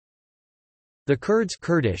The Kurds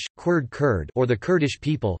Kurdish, Kurd, or the Kurdish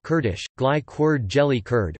people Kurdish, Glai Kurd Jeli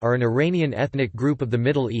Kurd are an Iranian ethnic group of the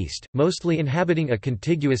Middle East, mostly inhabiting a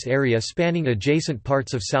contiguous area spanning adjacent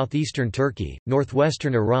parts of southeastern Turkey,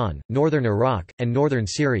 northwestern Iran, northern Iraq, and northern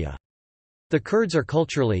Syria. The Kurds are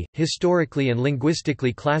culturally, historically, and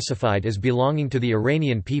linguistically classified as belonging to the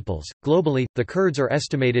Iranian peoples. Globally, the Kurds are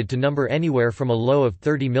estimated to number anywhere from a low of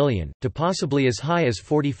 30 million, to possibly as high as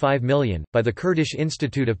 45 million, by the Kurdish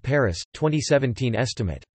Institute of Paris, 2017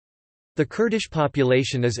 estimate. The Kurdish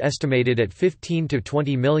population is estimated at 15 to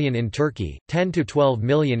 20 million in Turkey, 10 to 12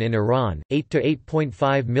 million in Iran, 8 to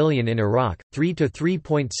 8.5 million in Iraq, 3 to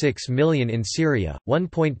 3.6 million in Syria,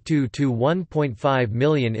 1.2 to 1.5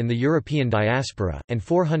 million in the European diaspora, and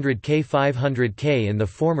 400,000–500,000 in the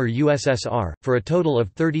former USSR, for a total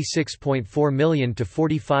of 36.4 million to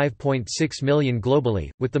 45.6 million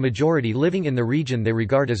globally, with the majority living in the region they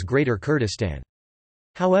regard as Greater Kurdistan.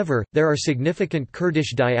 However, there are significant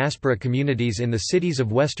Kurdish diaspora communities in the cities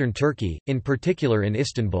of western Turkey, in particular in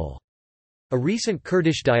Istanbul. A recent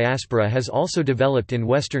Kurdish diaspora has also developed in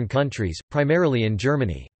Western countries, primarily in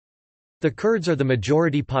Germany. The Kurds are the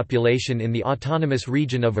majority population in the autonomous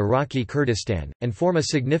region of Iraqi Kurdistan, and form a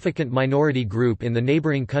significant minority group in the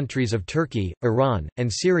neighboring countries of Turkey, Iran,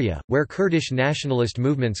 and Syria, where Kurdish nationalist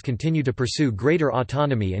movements continue to pursue greater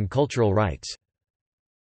autonomy and cultural rights.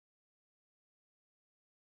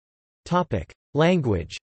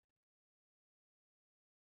 Language.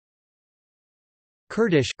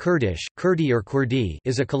 Kurdish Kurdi or Kurdi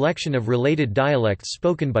is a collection of related dialects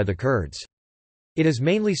spoken by the Kurds. It is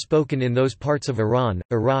mainly spoken in those parts of Iran,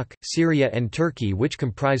 Iraq, Syria and Turkey which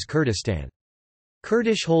comprise Kurdistan.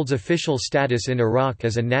 Kurdish holds official status in Iraq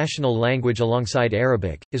as a national language alongside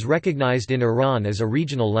Arabic, is recognized in Iran as a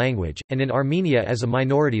regional language, and in Armenia as a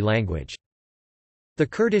minority language. The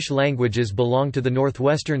Kurdish languages belong to the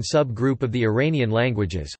northwestern sub-group of the Iranian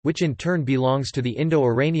languages, which in turn belongs to the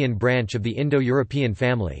Indo-Iranian branch of the Indo-European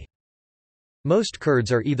family. Most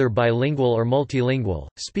Kurds are either bilingual or multilingual,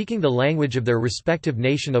 speaking the language of their respective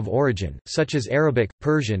nation of origin, such as Arabic,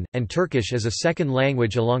 Persian, and Turkish as a second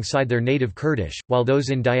language alongside their native Kurdish, while those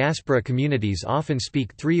in diaspora communities often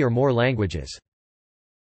speak 3 or more languages.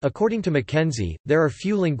 According to Mackenzie, there are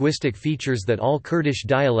few linguistic features that all Kurdish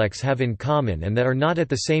dialects have in common and that are not at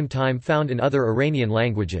the same time found in other Iranian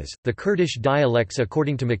languages. The Kurdish dialects,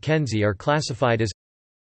 according to Mackenzie, are classified as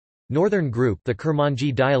Northern Group, the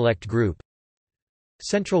Kermanji dialect group;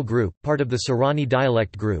 Central Group, part of the Sorani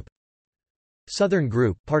dialect group; Southern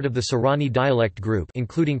Group, part of the Sorani dialect group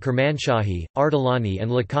including Kermanshahi, Ardalani and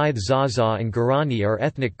Laqqaid. Zaza and Gurani are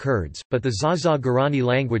ethnic Kurds, but the Zaza-Gurani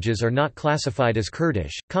languages are not classified as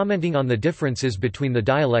Kurdish. Commenting on the differences between the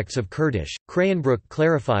dialects of Kurdish, Krayenbrook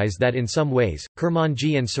clarifies that in some ways,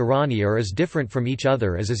 Kermanji and Sorani are as different from each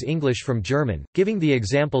other as is English from German, giving the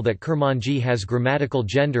example that Kermanji has grammatical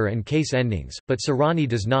gender and case endings, but Sorani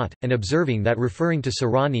does not, and observing that referring to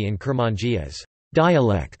Sorani and Kermanji as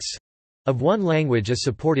dialects of one language is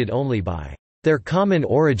supported only by their common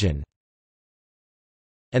origin,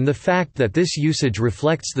 and the fact that this usage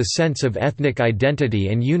reflects the sense of ethnic identity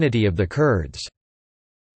and unity of the Kurds.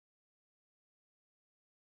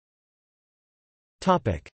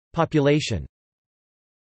 Population.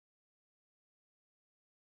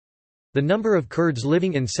 The number of Kurds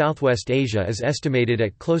living in Southwest Asia is estimated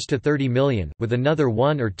at close to 30 million, with another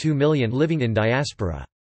 1 or 2 million living in diaspora.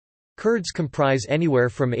 Kurds comprise anywhere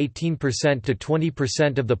from 18% to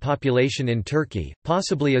 20% of the population in Turkey,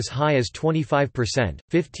 possibly as high as 25%,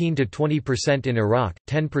 15 to 20% in Iraq,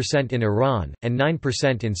 10% in Iran, and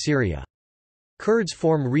 9% in Syria. Kurds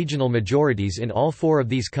form regional majorities in all 4 of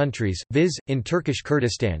these countries, viz., in Turkish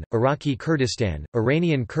Kurdistan, Iraqi Kurdistan,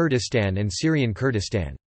 Iranian Kurdistan and Syrian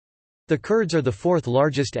Kurdistan. The Kurds are the 4th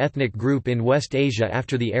largest ethnic group in West Asia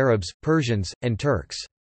after the Arabs, Persians, and Turks.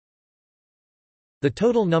 The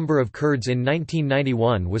total number of Kurds in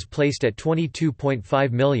 1991 was placed at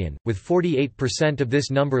 22.5 million, with 48% of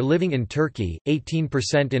this number living in Turkey,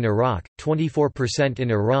 18% in Iraq, 24%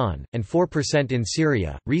 in Iran, and 4% in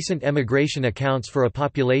Syria. Recent emigration accounts for a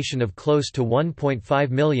population of close to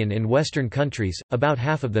 1.5 million in Western countries, about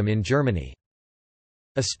half of them in Germany.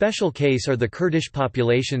 A special case are the Kurdish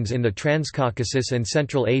populations in the Transcaucasus and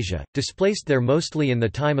Central Asia, displaced there mostly in the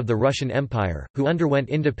time of the Russian Empire, who underwent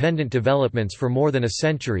independent developments for more than a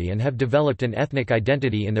century and have developed an ethnic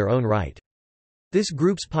identity in their own right. This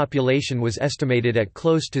group's population was estimated at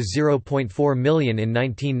close to 0.4 million in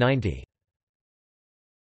 1990.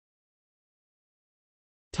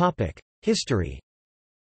 History.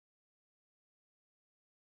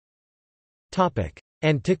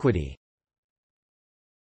 Antiquity.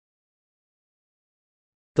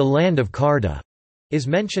 The land of Karda is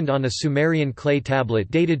mentioned on a Sumerian clay tablet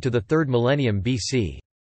dated to the 3rd millennium BC.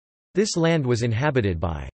 This land was inhabited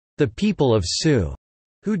by the people of Su,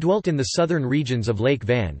 who dwelt in the southern regions of Lake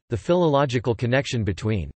Van. The philological connection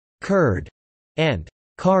between Kurd and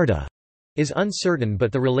Karda is uncertain,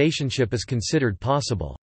 but the relationship is considered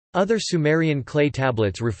possible. Other Sumerian clay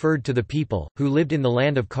tablets referred to the people, who lived in the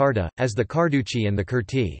land of Karda, as the Karduchi and the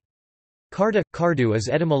Kurti. Kardu is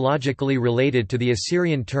etymologically related to the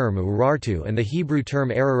Assyrian term Urartu and the Hebrew term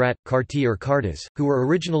Ararat, Karti or Kardas, who were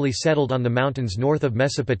originally settled on the mountains north of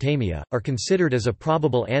Mesopotamia, are considered as a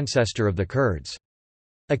probable ancestor of the Kurds.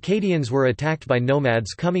 Akkadians were attacked by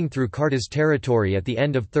nomads coming through Karda's territory at the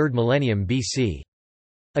end of 3rd millennium BC.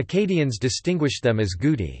 Akkadians distinguished them as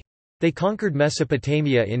Guti. They conquered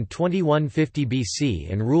Mesopotamia in 2150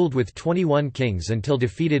 BC and ruled with 21 kings until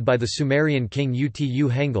defeated by the Sumerian king Utu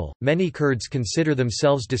Hengel. Many Kurds consider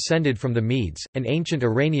themselves descended from the Medes, an ancient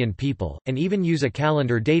Iranian people, and even use a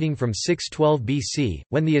calendar dating from 612 BC,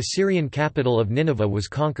 when the Assyrian capital of Nineveh was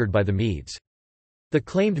conquered by the Medes. The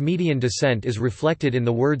claimed Median descent is reflected in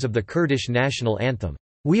the words of the Kurdish national anthem,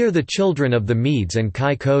 "We are the children of the Medes and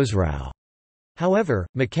Kai Khosrau." However,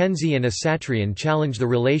 Mackenzie and Asatrian challenge the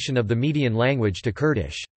relation of the Median language to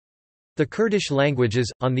Kurdish. The Kurdish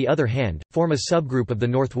languages, on the other hand, form a subgroup of the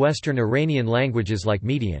northwestern Iranian languages like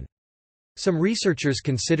Median. Some researchers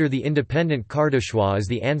consider the independent Kardushwa as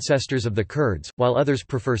the ancestors of the Kurds, while others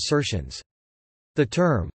prefer Sertians. The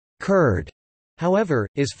term, Kurd, however,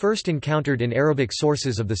 is first encountered in Arabic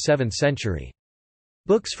sources of the 7th century.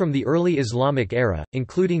 Books from the early Islamic era,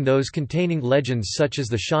 including those containing legends such as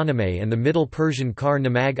the Shahnameh and the Middle Persian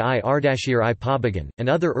Kar-Namag-i-Ardashir-i Pabagan, and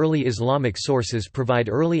other early Islamic sources provide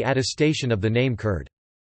early attestation of the name Kurd.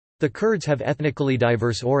 The Kurds have ethnically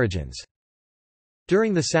diverse origins.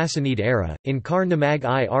 During the Sassanid era, in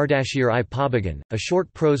Kar-Namag-i-Ardashir-i Pabagan, a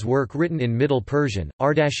short prose work written in Middle Persian,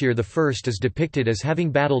 Ardashir I is depicted as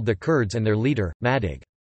having battled the Kurds and their leader, Madig.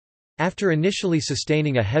 After initially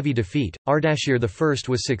sustaining a heavy defeat, Ardashir I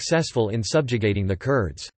was successful in subjugating the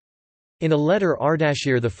Kurds. In a letter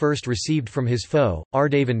Ardashir I received from his foe,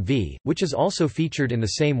 Ardavan V, which is also featured in the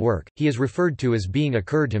same work, he is referred to as being a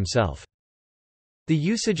Kurd himself. The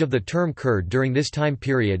usage of the term Kurd during this time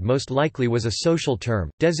period most likely was a social term,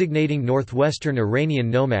 designating northwestern Iranian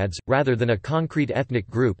nomads, rather than a concrete ethnic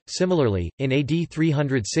group. Similarly, in AD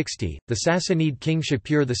 360, the Sassanid king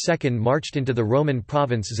Shapur II marched into the Roman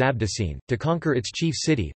province Zabdasine, to conquer its chief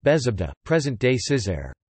city, Bezabda, present-day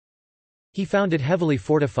Cizre. He found it heavily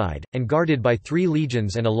fortified, and guarded by 3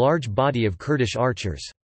 legions and a large body of Kurdish archers.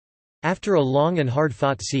 After a long and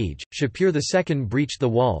hard-fought siege, Shapur II breached the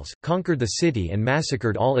walls, conquered the city and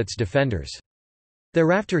massacred all its defenders.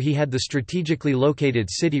 Thereafter he had the strategically located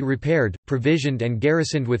city repaired, provisioned and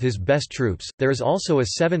garrisoned with his best troops. There is also a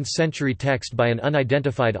 7th-century text by an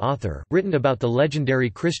unidentified author, written about the legendary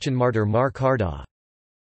Christian martyr Mar Karda.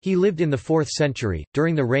 He lived in the 4th century,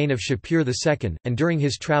 during the reign of Shapur II, and during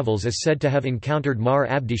his travels is said to have encountered Mar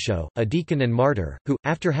Abdisho, a deacon and martyr, who,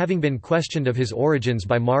 after having been questioned of his origins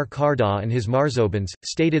by Mar Karda and his Marzobans,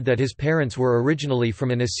 stated that his parents were originally from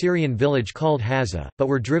an Assyrian village called Haza, but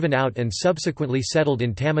were driven out and subsequently settled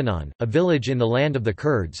in Tamanan, a village in the land of the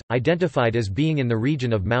Kurds, identified as being in the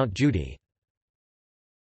region of Mount Judi.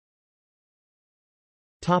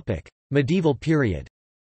 Medieval period.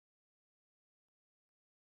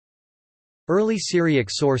 Early Syriac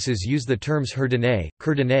sources use the terms Herdane,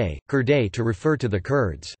 Kurdane, Kurday to refer to the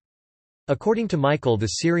Kurds. According to Michael the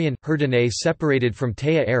Syrian, Herdane separated from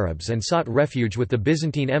Taya Arabs and sought refuge with the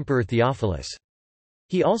Byzantine Emperor Theophilus.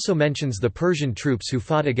 He also mentions the Persian troops who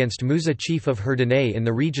fought against Musa, chief of Herdane in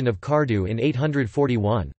the region of Kardu in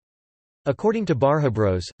 841. According to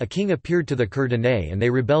Barhabros, a king appeared to the Kurdane and they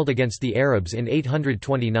rebelled against the Arabs in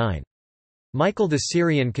 829. Michael the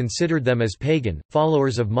Syrian considered them as pagan,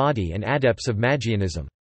 followers of Mahdi and adepts of Magianism.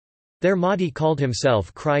 Their Mahdi called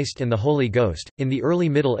himself Christ and the Holy Ghost. In the early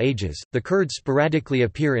Middle Ages, the Kurds sporadically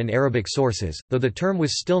appear in Arabic sources, though the term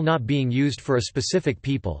was still not being used for a specific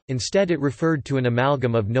people, instead it referred to an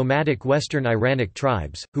amalgam of nomadic Western Iranic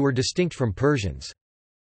tribes, who were distinct from Persians.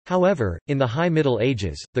 However, in the High Middle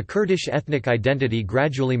Ages, the Kurdish ethnic identity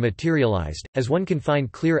gradually materialized, as one can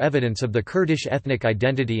find clear evidence of the Kurdish ethnic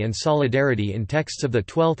identity and solidarity in texts of the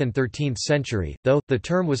 12th and 13th century, though, the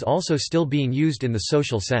term was also still being used in the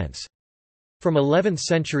social sense. From 11th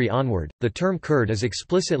century onward, the term Kurd is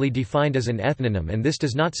explicitly defined as an ethnonym, and this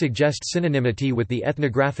does not suggest synonymity with the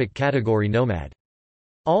ethnographic category nomad.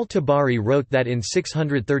 Al-Tabari wrote that in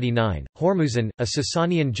 639, Hormuzan, a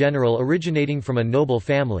Sasanian general originating from a noble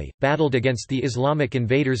family, battled against the Islamic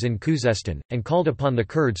invaders in Khuzestan, and called upon the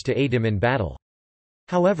Kurds to aid him in battle.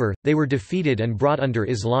 However, they were defeated and brought under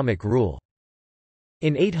Islamic rule.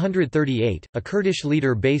 In 838, a Kurdish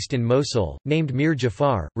leader based in Mosul, named Mir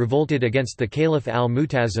Jafar, revolted against the Caliph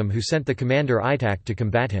al-Mu'tasim, who sent the commander Itak to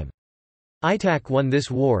combat him. Itak won this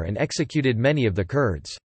war and executed many of the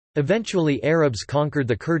Kurds. Eventually Arabs conquered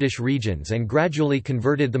the Kurdish regions and gradually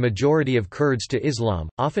converted the majority of Kurds to Islam,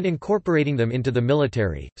 often incorporating them into the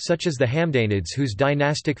military, such as the Hamdanids, whose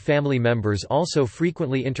dynastic family members also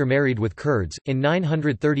frequently intermarried with Kurds. In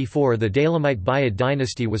 934 the Daylamite Buyid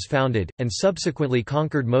dynasty was founded, and subsequently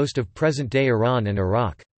conquered most of present-day Iran and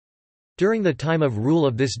Iraq. During the time of rule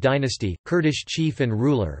of this dynasty, Kurdish chief and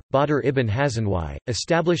ruler, Badr ibn Hazanwai,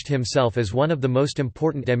 established himself as one of the most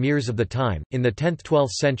important emirs of the time. In the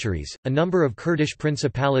 10th–12th centuries, a number of Kurdish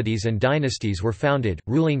principalities and dynasties were founded,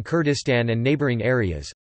 ruling Kurdistan and neighboring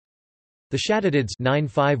areas. The Shaddadids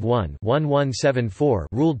 (951–1174)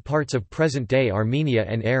 ruled parts of present-day Armenia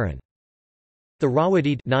and Aran. The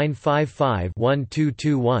Rawidid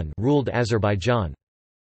 (955–1221) ruled Azerbaijan.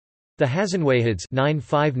 The Hazanwahids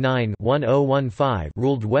 (959–1015)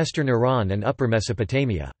 ruled western Iran and upper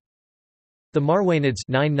Mesopotamia. The Marwanids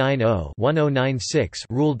 (990–1096)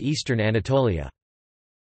 ruled eastern Anatolia.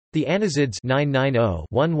 The Anazids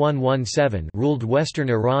 (990–1117) ruled western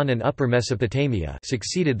Iran and upper Mesopotamia,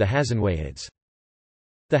 succeeded the Hazanwahids.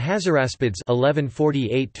 The Hazaraspids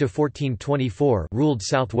 (1148–1424) ruled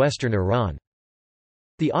southwestern Iran.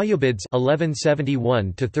 The Ayyubids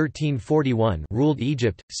 (1171–1341) ruled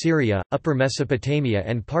Egypt, Syria, Upper Mesopotamia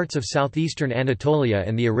and parts of southeastern Anatolia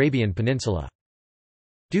and the Arabian Peninsula.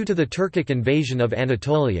 Due to the Turkic invasion of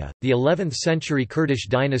Anatolia, the 11th-century Kurdish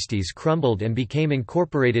dynasties crumbled and became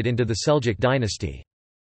incorporated into the Seljuk dynasty.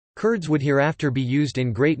 Kurds would hereafter be used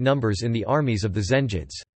in great numbers in the armies of the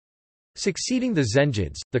Zengids. Succeeding the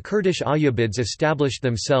Zengids, the Kurdish Ayyubids established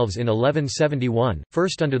themselves in 1171,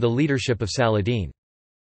 first under the leadership of Saladin.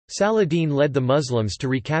 Saladin led the Muslims to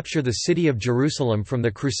recapture the city of Jerusalem from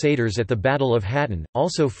the Crusaders at the Battle of Hattin,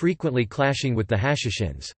 also frequently clashing with the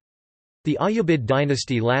Hashashins. The Ayyubid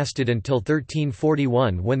dynasty lasted until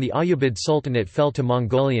 1341 when the Ayyubid Sultanate fell to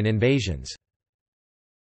Mongolian invasions.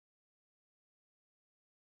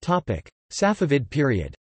 Safavid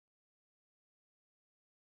period.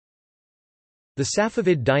 The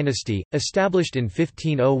Safavid dynasty, established in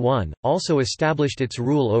 1501, also established its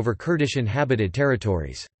rule over Kurdish inhabited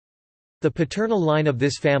territories. The paternal line of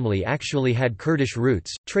this family actually had Kurdish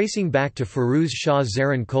roots, tracing back to Firuz Shah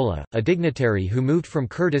Zaran Kola, a dignitary who moved from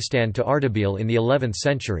Kurdistan to Ardabil in the 11th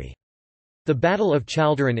century. The Battle of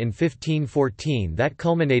Chaldiran in 1514 that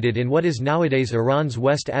culminated in what is nowadays Iran's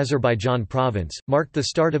West Azerbaijan province, marked the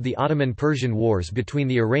start of the Ottoman-Persian Wars between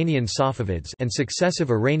the Iranian Safavids and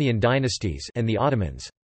successive Iranian dynasties and the Ottomans.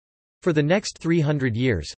 For the next 300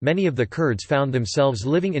 years, many of the Kurds found themselves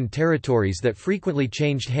living in territories that frequently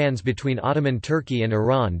changed hands between Ottoman Turkey and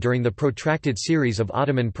Iran during the protracted series of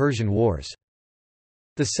Ottoman-Persian wars.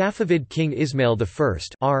 The Safavid king Ismail I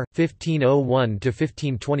 (r.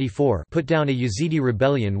 1501–1524) put down a Yazidi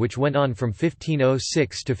rebellion which went on from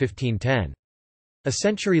 1506 to 1510. A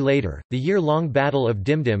century later, the year-long Battle of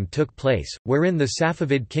Dimdim took place, wherein the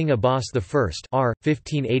Safavid king Abbas I (r.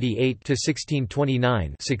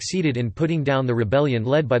 1588–1629) succeeded in putting down the rebellion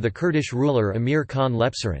led by the Kurdish ruler Emir Khan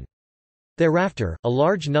Lepsaran. Thereafter, a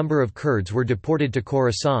large number of Kurds were deported to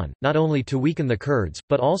Khorasan, not only to weaken the Kurds,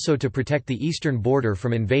 but also to protect the eastern border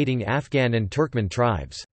from invading Afghan and Turkmen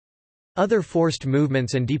tribes. Other forced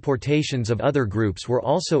movements and deportations of other groups were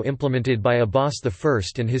also implemented by Abbas I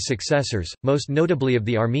and his successors, most notably of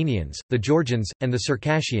the Armenians, the Georgians, and the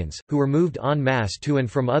Circassians, who were moved en masse to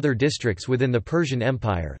and from other districts within the Persian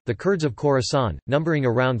Empire. The Kurds of Khorasan, numbering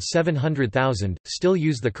around 700,000, still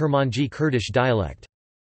use the Kermanji Kurdish dialect.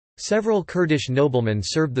 Several Kurdish noblemen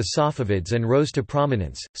served the Safavids and rose to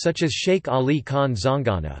prominence, such as Sheikh Ali Khan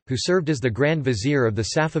Zangana, who served as the Grand Vizier of the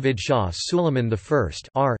Safavid Shah Suleiman I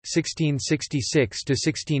 (r.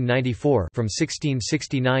 1666–1694) from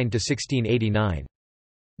 1669 to 1689.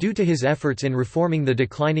 Due to his efforts in reforming the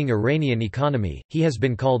declining Iranian economy, he has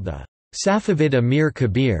been called the Safavid Emir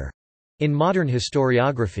Kabir in modern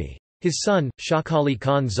historiography. His son, Shakali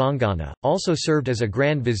Khan Zangana, also served as a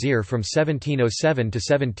Grand Vizier from 1707 to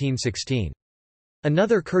 1716.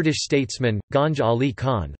 Another Kurdish statesman, Ganj Ali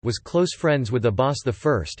Khan, was close friends with Abbas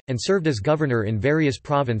I, and served as governor in various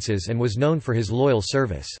provinces and was known for his loyal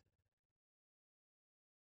service.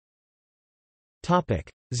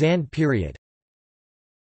 Zand period.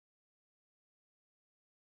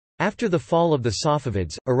 After the fall of the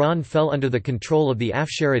Safavids, Iran fell under the control of the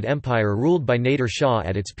Afsharid Empire ruled by Nader Shah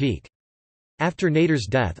at its peak. After Nader's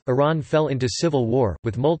death, Iran fell into civil war,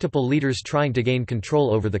 with multiple leaders trying to gain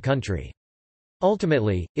control over the country.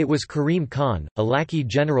 Ultimately, it was Karim Khan, a lackey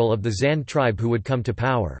general of the Zand tribe, who would come to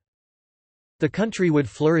power. The country would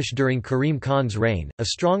flourish during Karim Khan's reign, a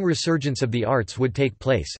strong resurgence of the arts would take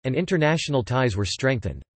place, and international ties were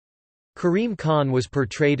strengthened. Karim Khan was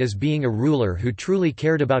portrayed as being a ruler who truly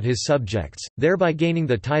cared about his subjects, thereby gaining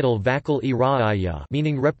the title Vakil-e-Ra'aya,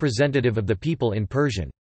 meaning representative of the people in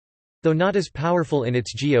Persian. Though not as powerful in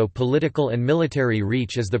its geo-political and military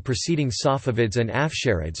reach as the preceding Safavids and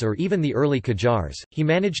Afsharids or even the early Qajars, he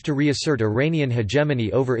managed to reassert Iranian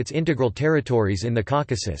hegemony over its integral territories in the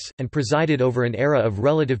Caucasus, and presided over an era of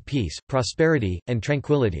relative peace, prosperity, and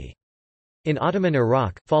tranquility. In Ottoman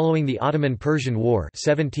Iraq, following the Ottoman-Persian War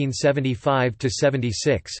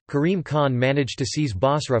 1775–76, Karim Khan managed to seize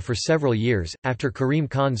Basra for several years. After Karim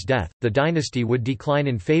Khan's death, the dynasty would decline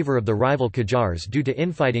in favor of the rival Qajars due to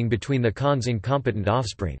infighting between the Khan's incompetent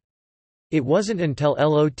offspring. It wasn't until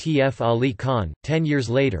Lotf Ali Khan, 10 years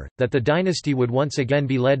later, that the dynasty would once again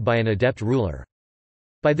be led by an adept ruler.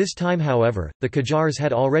 By this time, however, the Qajars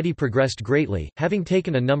had already progressed greatly, having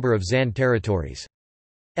taken a number of Zand territories.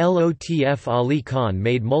 Lotf Ali Khan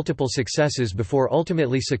made multiple successes before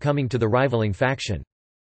ultimately succumbing to the rivaling faction.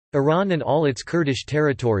 Iran and all its Kurdish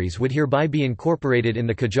territories would hereby be incorporated in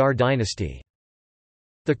the Qajar dynasty.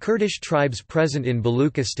 The Kurdish tribes present in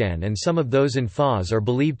Baluchistan and some of those in Fars are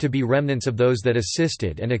believed to be remnants of those that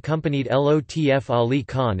assisted and accompanied Lotf Ali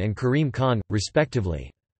Khan and Karim Khan, respectively.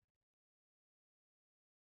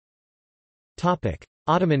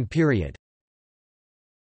 Ottoman period.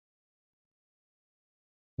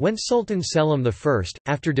 When Sultan Selim I,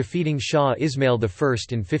 after defeating Shah Ismail I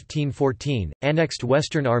in 1514, annexed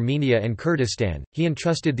western Armenia and Kurdistan, he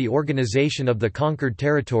entrusted the organization of the conquered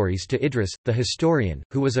territories to Idris, the historian,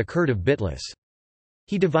 who was a Kurd of Bitlis.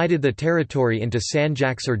 He divided the territory into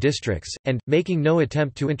sanjaks or districts, and, making no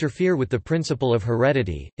attempt to interfere with the principle of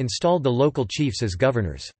heredity, installed the local chiefs as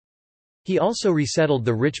governors. He also resettled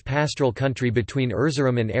the rich pastoral country between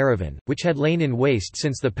Erzurum and Yerevan, which had lain in waste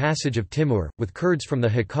since the passage of Timur, with Kurds from the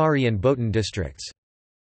Hakkari and Botan districts.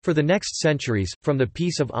 For the next centuries, from the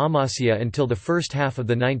Peace of Amasya until the first half of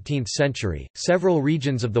the 19th century, several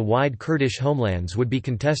regions of the wide Kurdish homelands would be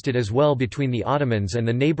contested as well between the Ottomans and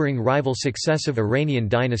the neighboring rival successive Iranian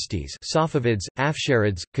dynasties Safavids,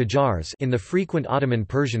 Afsharids, Qajars in the frequent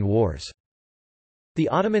Ottoman-Persian wars. The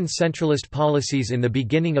Ottoman centralist policies in the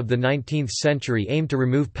beginning of the 19th century aimed to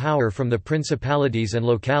remove power from the principalities and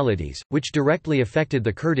localities, which directly affected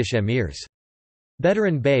the Kurdish emirs.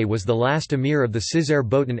 Bedran Bey was the last emir of the Cizre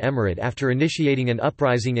Botan Emirate after initiating an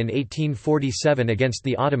uprising in 1847 against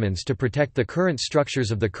the Ottomans to protect the current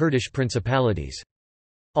structures of the Kurdish principalities.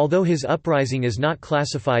 Although his uprising is not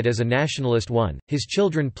classified as a nationalist one, his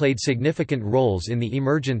children played significant roles in the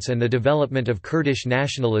emergence and the development of Kurdish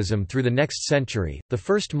nationalism through the next century. The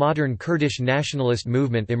first modern Kurdish nationalist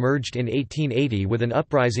movement emerged in 1880 with an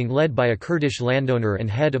uprising led by a Kurdish landowner and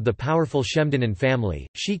head of the powerful Shemdanan family,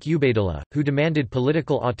 Sheikh Ubaydullah, who demanded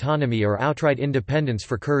political autonomy or outright independence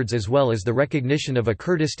for Kurds as well as the recognition of a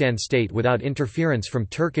Kurdistan state without interference from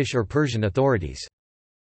Turkish or Persian authorities.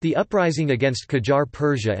 The uprising against Qajar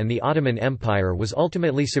Persia and the Ottoman Empire was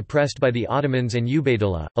ultimately suppressed by the Ottomans, and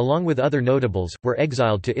Ubaydullah, along with other notables, were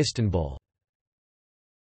exiled to Istanbul.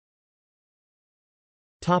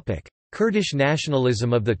 Kurdish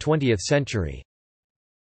nationalism of the 20th century.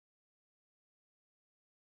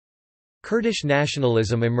 Kurdish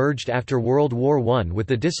nationalism emerged after World War I with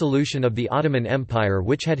the dissolution of the Ottoman Empire,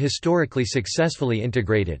 which had historically successfully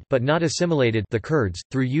integrated but not assimilated the Kurds,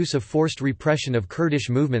 through use of forced repression of Kurdish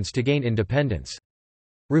movements to gain independence.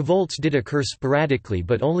 Revolts did occur sporadically,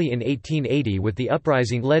 but only in 1880 with the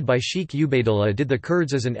uprising led by Sheikh Ubaydullah did the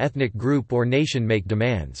Kurds as an ethnic group or nation make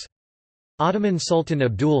demands. Ottoman Sultan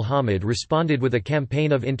Abdul Hamid responded with a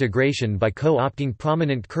campaign of integration by co-opting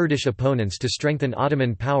prominent Kurdish opponents to strengthen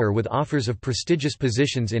Ottoman power with offers of prestigious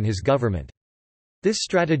positions in his government. This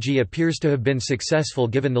strategy appears to have been successful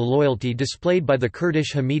given the loyalty displayed by the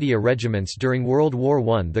Kurdish Hamidiya regiments during World War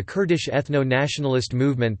I. The Kurdish ethno-nationalist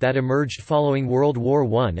movement that emerged following World War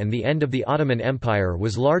I and the end of the Ottoman Empire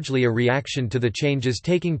was largely a reaction to the changes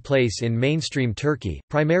taking place in mainstream Turkey,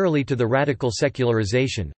 primarily to the radical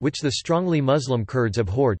secularization, which the strongly Muslim Kurds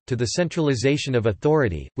abhorred, to the centralization of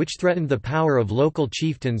authority, which threatened the power of local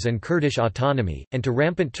chieftains and Kurdish autonomy, and to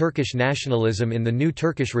rampant Turkish nationalism in the new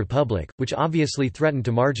Turkish Republic, which obviously threatened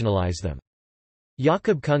to marginalize them.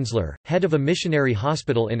 Jakob Kunzler, head of a missionary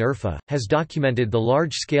hospital in Urfa, has documented the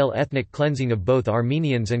large-scale ethnic cleansing of both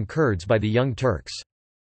Armenians and Kurds by the Young Turks.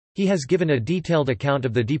 He has given a detailed account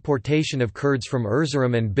of the deportation of Kurds from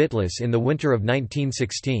Erzurum and Bitlis in the winter of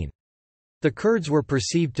 1916. The Kurds were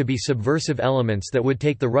perceived to be subversive elements that would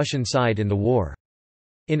take the Russian side in the war.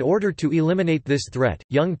 In order to eliminate this threat,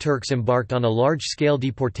 Young Turks embarked on a large-scale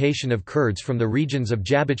deportation of Kurds from the regions of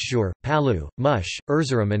Jabashur, Palu, Mush,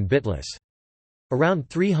 Erzurum and Bitlis. Around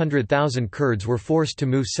 300,000 Kurds were forced to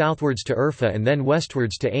move southwards to Urfa and then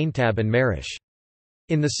westwards to Aintab and Marash.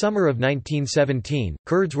 In the summer of 1917,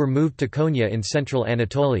 Kurds were moved to Konya in central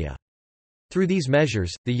Anatolia. Through these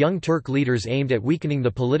measures, the Young Turk leaders aimed at weakening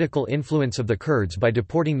the political influence of the Kurds by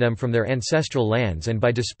deporting them from their ancestral lands and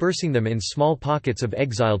by dispersing them in small pockets of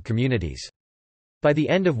exiled communities. By the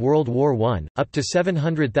end of World War I, up to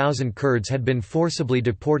 700,000 Kurds had been forcibly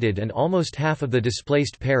deported and almost half of the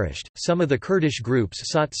displaced perished. Some of the Kurdish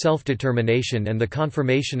groups sought self-determination and the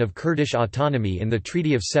confirmation of Kurdish autonomy in the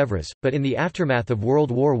Treaty of Sèvres, but in the aftermath of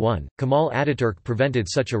World War I, Kemal Ataturk prevented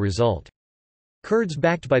such a result. Kurds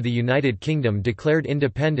backed by the United Kingdom declared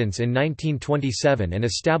independence in 1927 and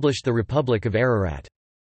established the Republic of Ararat.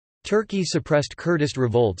 Turkey suppressed Kurdist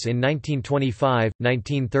revolts in 1925,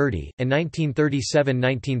 1930, and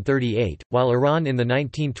 1937–1938, while Iran in the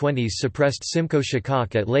 1920s suppressed Simko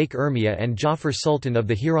Shakak at Lake Urmia and Jafar Sultan of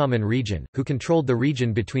the Hiraman region, who controlled the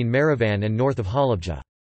region between Marivan and north of Halabja.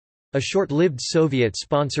 A short-lived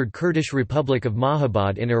Soviet-sponsored Kurdish Republic of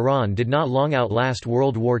Mahabad in Iran did not long outlast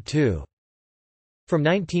World War II. From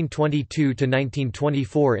 1922 to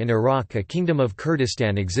 1924 in Iraq a Kingdom of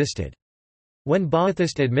Kurdistan existed. When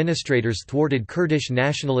Ba'athist administrators thwarted Kurdish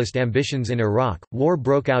nationalist ambitions in Iraq, war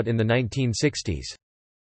broke out in the 1960s.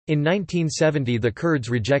 In 1970 the Kurds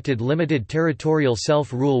rejected limited territorial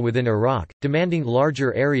self-rule within Iraq, demanding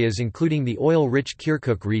larger areas including the oil-rich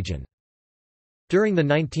Kirkuk region. During the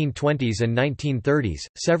 1920s and 1930s,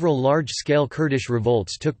 several large-scale Kurdish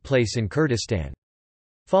revolts took place in Kurdistan.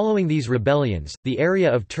 Following these rebellions, the area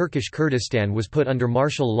of Turkish Kurdistan was put under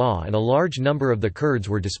martial law and a large number of the Kurds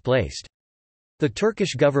were displaced. The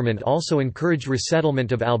Turkish government also encouraged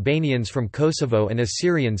resettlement of Albanians from Kosovo and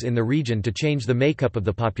Assyrians in the region to change the makeup of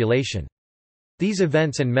the population. These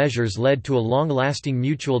events and measures led to a long-lasting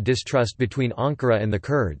mutual distrust between Ankara and the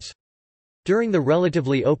Kurds. During the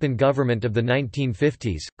relatively open government of the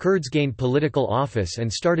 1950s, Kurds gained political office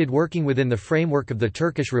and started working within the framework of the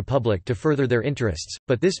Turkish Republic to further their interests,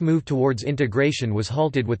 but this move towards integration was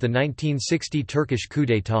halted with the 1960 Turkish coup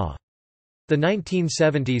d'état. The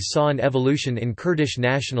 1970s saw an evolution in Kurdish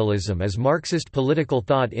nationalism as Marxist political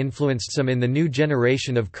thought influenced some in the new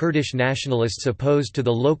generation of Kurdish nationalists opposed to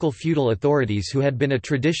the local feudal authorities who had been a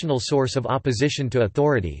traditional source of opposition to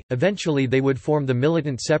authority. Eventually they would form the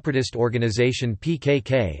militant separatist organization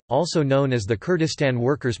PKK, also known as the Kurdistan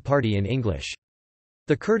Workers' Party in English.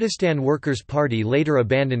 The Kurdistan Workers' Party later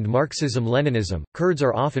abandoned Marxism-Leninism. Kurds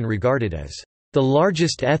are often regarded as the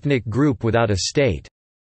largest ethnic group without a state.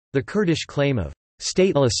 The Kurdish claim of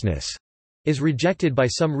statelessness is rejected by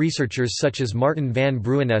some researchers such as Martin van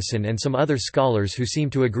Bruinessen and some other scholars who seem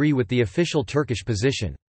to agree with the official Turkish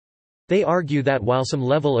position. They argue that while some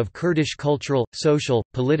level of Kurdish cultural, social,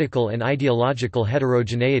 political and ideological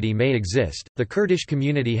heterogeneity may exist, the Kurdish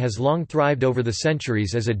community has long thrived over the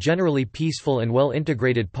centuries as a generally peaceful and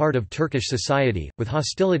well-integrated part of Turkish society, with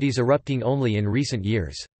hostilities erupting only in recent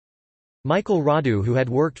years. Michael Radu, who had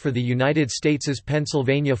worked for the United States'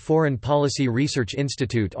 Pennsylvania Foreign Policy Research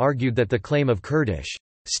Institute, argued that the claim of Kurdish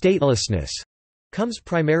statelessness comes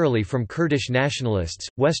primarily from Kurdish nationalists,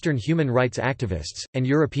 Western human rights activists, and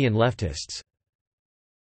European leftists.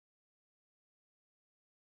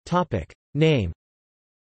 Name.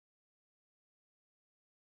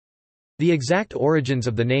 The exact origins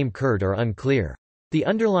of the name Kurd are unclear. The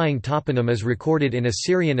underlying toponym is recorded in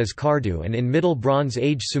Assyrian as Kardu and in Middle Bronze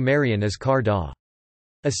Age Sumerian as Karda.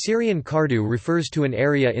 Assyrian Kardu refers to an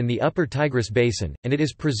area in the upper Tigris basin, and it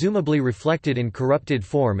is presumably reflected in corrupted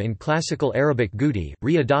form in Classical Arabic Gudi,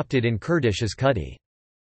 re-adopted in Kurdish as Kudi.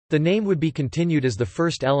 The name would be continued as the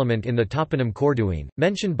first element in the toponym Korduin,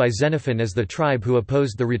 mentioned by Xenophon as the tribe who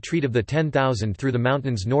opposed the retreat of the 10,000 through the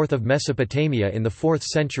mountains north of Mesopotamia in the 4th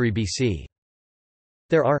century BC.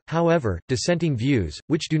 There are, however, dissenting views,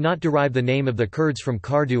 which do not derive the name of the Kurds from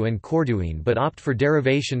Kardu and Korduin but opt for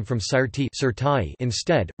derivation from Sirtai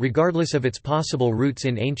instead. Regardless of its possible roots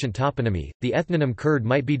in ancient toponymy, the ethnonym Kurd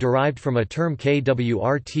might be derived from a term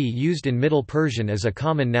kwrt used in Middle Persian as a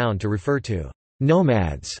common noun to refer to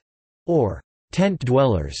nomads or tent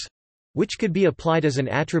dwellers. which could be applied as an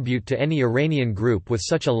attribute to any Iranian group with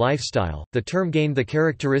such a lifestyle. The term gained the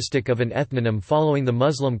characteristic of an ethnonym following the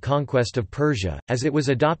Muslim conquest of Persia, as it was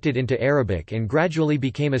adopted into Arabic and gradually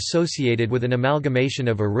became associated with an amalgamation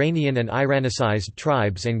of Iranian and Iranicized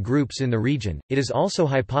tribes and groups in the region. It is also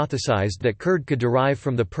hypothesized that Kurd could derive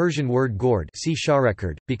from the Persian word gord, see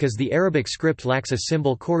Sharekord, because the Arabic script lacks a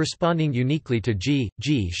symbol corresponding uniquely to G.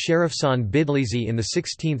 Sharafsan Bidlizi in the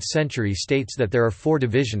 16th century states that there are 4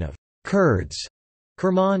 divisions of Kurds,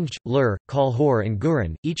 Kermanj, Lur, Kalhor and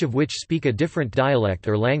Guran, each of which speak a different dialect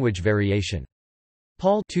or language variation.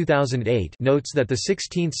 Paul 2008 notes that the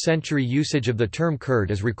 16th-century usage of the term Kurd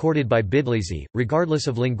as recorded by Bidlizi, regardless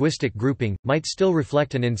of linguistic grouping, might still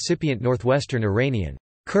reflect an incipient northwestern Iranian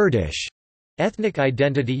Kurdish ethnic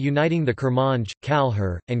identity uniting the Kermanj,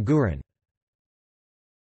 Kalhor, and Guran.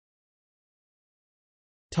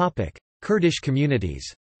 Kurdish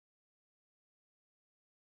communities.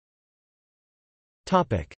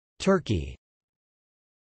 Turkey.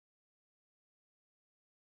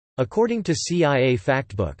 According to CIA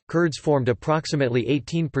Factbook, Kurds formed approximately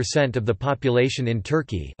 18% of the population in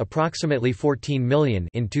Turkey, approximately 14 million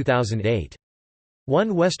in 2008.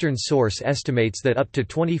 One Western source estimates that up to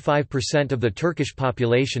 25% of the Turkish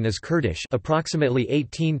population is Kurdish, approximately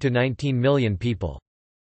 18 to 19 million people.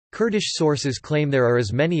 Kurdish sources claim there are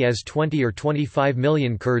as many as 20 or 25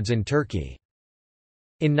 million Kurds in Turkey.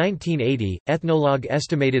 In 1980, Ethnologue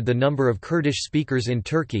estimated the number of Kurdish speakers in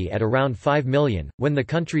Turkey at around 5 million, when the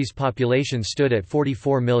country's population stood at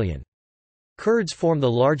 44 million. Kurds form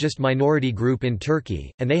the largest minority group in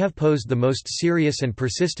Turkey, and they have posed the most serious and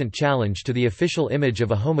persistent challenge to the official image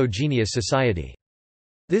of a homogeneous society.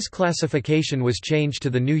 This classification was changed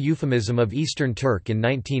to the new euphemism of Eastern Turk in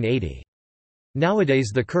 1980.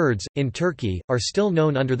 Nowadays the Kurds, in Turkey, are still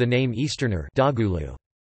known under the name Easterner Dagulu.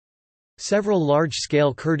 Several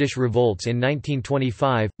large-scale Kurdish revolts in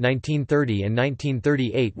 1925, 1930 and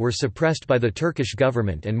 1938 were suppressed by the Turkish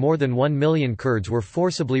government and more than 1 million Kurds were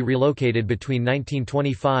forcibly relocated between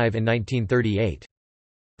 1925 and 1938.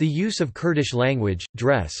 The use of Kurdish language,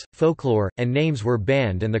 dress, folklore, and names were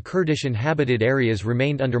banned and the Kurdish inhabited areas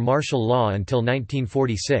remained under martial law until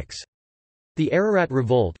 1946. The Ararat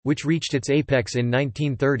Revolt, which reached its apex in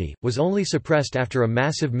 1930, was only suppressed after a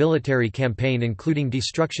massive military campaign including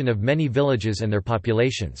destruction of many villages and their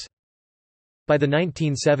populations. By the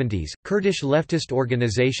 1970s, Kurdish leftist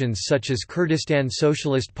organizations such as Kurdistan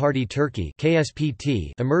Socialist Party Turkey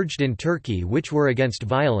 (KSPT) emerged in Turkey which were against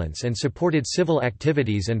violence and supported civil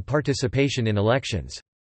activities and participation in elections.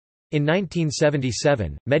 In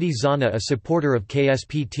 1977, Mehdi Zana, a supporter of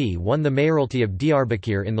KSPT, won the mayoralty of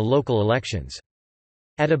Diyarbakir in the local elections.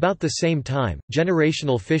 At about the same time,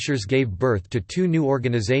 generational fissures gave birth to 2 new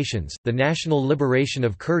organizations, the National Liberation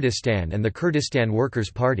of Kurdistan and the Kurdistan Workers'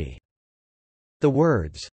 Party. The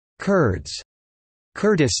words, Kurds,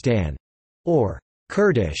 Kurdistan, or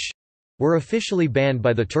Kurdish, were officially banned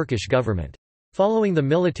by the Turkish government. Following the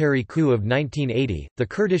military coup of 1980, the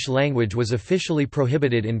Kurdish language was officially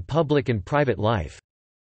prohibited in public and private life.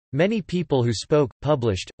 Many people who spoke,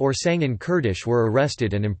 published, or sang in Kurdish were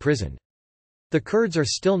arrested and imprisoned. The Kurds are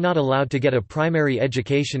still not allowed to get a primary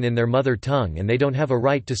education in their mother tongue and they don't have a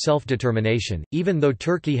right to self-determination, even though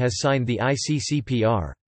Turkey has signed the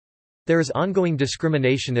ICCPR. There is ongoing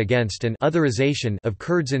discrimination against and otherization of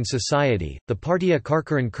Kurds in society. The Partiya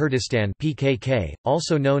Karkaran Kurdistan (PKK),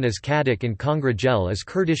 also known as Kadik and Kongra Gel, is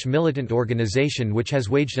Kurdish militant organization which has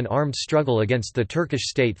waged an armed struggle against the Turkish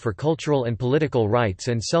state for cultural and political rights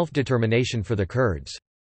and self-determination for the Kurds.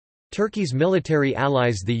 Turkey's military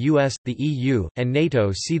allies the US, the EU, and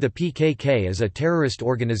NATO see the PKK as a terrorist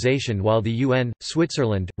organization while the UN,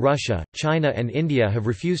 Switzerland, Russia, China and India have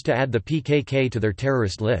refused to add the PKK to their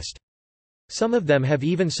terrorist list. Some of them have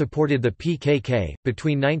even supported the PKK.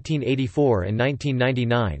 Between 1984 and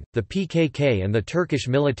 1999, the PKK and the Turkish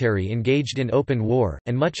military engaged in open war,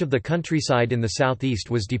 and much of the countryside in the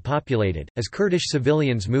southeast was depopulated, as Kurdish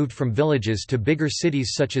civilians moved from villages to bigger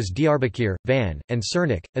cities such as Diyarbakir, Van, and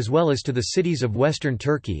Sirnak, as well as to the cities of western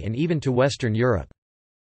Turkey and even to Western Europe.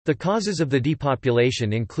 The causes of the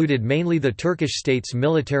depopulation included mainly the Turkish state's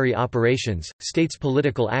military operations, state's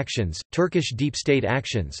political actions, Turkish deep state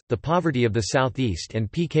actions, the poverty of the southeast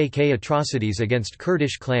and PKK atrocities against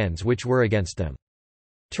Kurdish clans which were against them.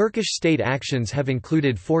 Turkish state actions have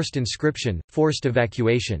included forced inscription, forced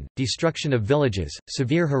evacuation, destruction of villages,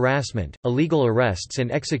 severe harassment, illegal arrests,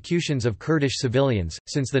 and executions of Kurdish civilians.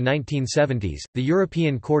 Since the 1970s, the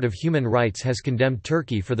European Court of Human Rights has condemned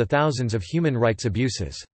Turkey for the thousands of human rights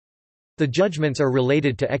abuses. The judgments are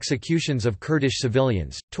related to executions of Kurdish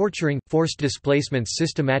civilians, torturing, forced displacements,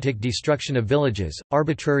 systematic destruction of villages,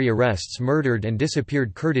 arbitrary arrests, murdered and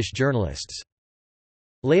disappeared Kurdish journalists.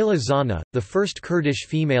 Leyla Zana, the first Kurdish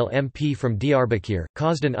female MP from Diyarbakir,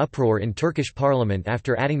 caused an uproar in Turkish parliament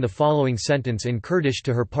after adding the following sentence in Kurdish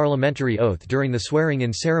to her parliamentary oath during the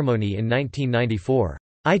swearing-in ceremony in 1994.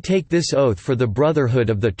 "I take this oath for the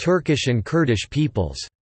brotherhood of the Turkish and Kurdish peoples."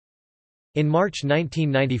 In March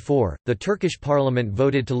 1994, the Turkish parliament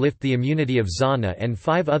voted to lift the immunity of Zana and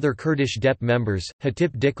 5 other Kurdish DEP members,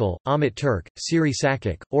 Hatip Dikil, Ahmet Turk, Siri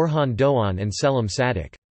Sakik, Orhan Doğan and Selim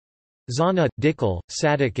Sadik. Zana, Dikil,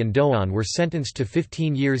 Sadik and Doğan were sentenced to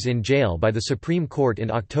 15 years in jail by the Supreme Court in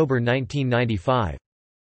October 1995.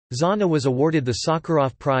 Zana was awarded the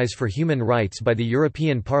Sakharov Prize for Human Rights by the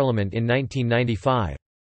European Parliament in 1995.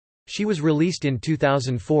 She was released in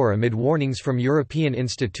 2004 amid warnings from European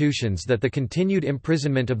institutions that the continued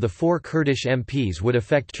imprisonment of the 4 Kurdish MPs would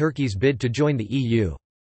affect Turkey's bid to join the EU.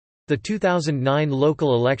 The 2009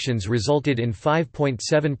 local elections resulted in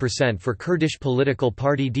 5.7% for Kurdish political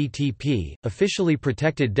party DTP. Officially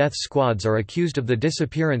protected death squads are accused of the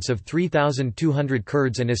disappearance of 3,200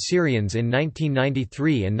 Kurds and Assyrians in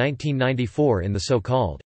 1993 and 1994 in the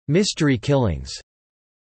so-called mystery killings.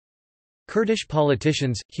 Kurdish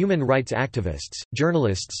politicians, human rights activists,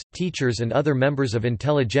 journalists, teachers and other members of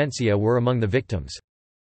intelligentsia were among the victims.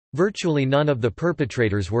 Virtually none of the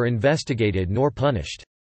perpetrators were investigated nor punished.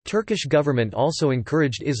 Turkish government also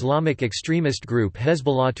encouraged Islamic extremist group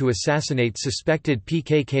Hezbollah to assassinate suspected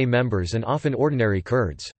PKK members and often ordinary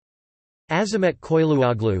Kurds. Azamet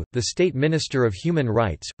Koyluoglu, the State Minister of Human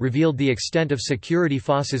Rights, revealed the extent of security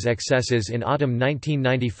forces excesses in autumn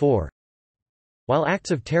 1994. While acts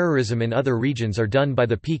of terrorism in other regions are done by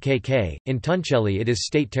the PKK, in Tunceli it is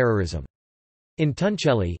state terrorism. In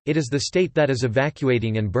Tunceli, it is the state that is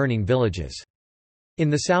evacuating and burning villages. In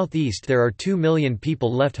the southeast there are 2 million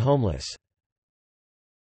people left homeless.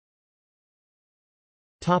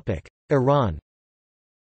 Iran.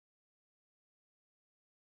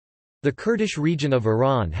 The Kurdish region of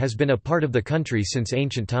Iran has been a part of the country since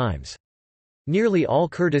ancient times. Nearly all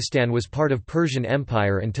Kurdistan was part of Persian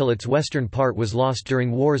Empire until its western part was lost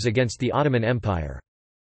during wars against the Ottoman Empire.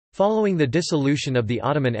 Following the dissolution of the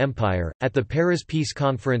Ottoman Empire, at the Paris Peace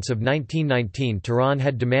Conference of 1919 Tehran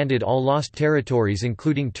had demanded all lost territories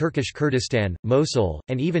including Turkish Kurdistan, Mosul,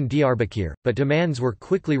 and even Diyarbakir, but demands were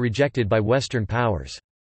quickly rejected by Western powers.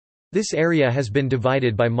 This area has been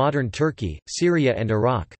divided by modern Turkey, Syria and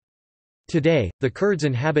Iraq. Today, the Kurds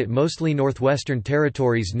inhabit mostly northwestern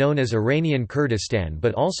territories known as Iranian Kurdistan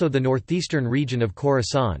but also the northeastern region of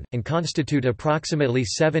Khorasan, and constitute approximately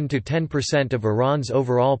 7 to 10% of Iran's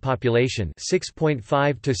overall population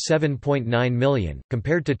 6.5 to 7.9 million,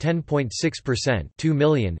 compared to 10.6% 2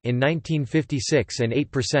 million in 1956 and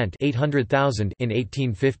 8% 800,000 in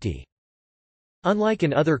 1850. Unlike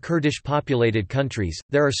in other Kurdish-populated countries,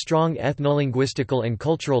 there are strong ethnolinguistical and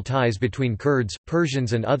cultural ties between Kurds,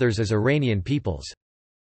 Persians and others as Iranian peoples.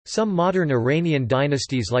 Some modern Iranian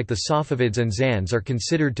dynasties like the Safavids and Zands are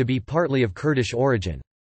considered to be partly of Kurdish origin.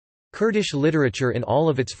 Kurdish literature in all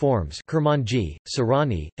of its forms Kermanji,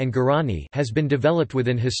 Sorani, and Gurani has been developed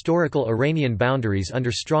within historical Iranian boundaries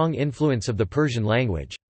under strong influence of the Persian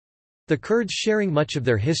language. The Kurds sharing much of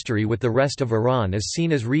their history with the rest of Iran is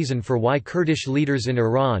seen as reason for why Kurdish leaders in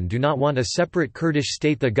Iran do not want a separate Kurdish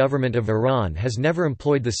state. The government of Iran has never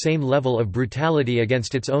employed the same level of brutality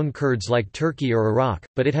against its own Kurds like Turkey or Iraq,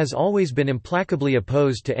 but it has always been implacably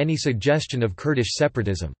opposed to any suggestion of Kurdish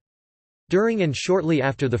separatism. During and shortly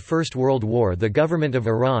after the First World War the government of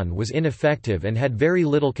Iran was ineffective and had very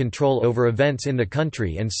little control over events in the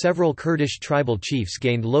country, and several Kurdish tribal chiefs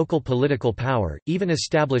gained local political power, even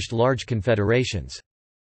established large confederations.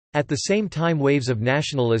 At the same time waves of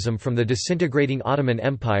nationalism from the disintegrating Ottoman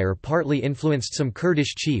Empire partly influenced some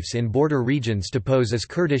Kurdish chiefs in border regions to pose as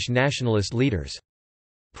Kurdish nationalist leaders.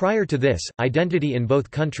 Prior to this, identity in both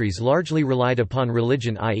countries largely relied upon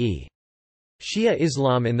religion, i.e. Shia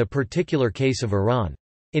Islam in the particular case of Iran.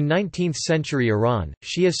 In 19th-century Iran,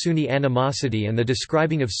 Shia-Sunni animosity and the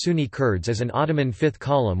describing of Sunni Kurds as an Ottoman fifth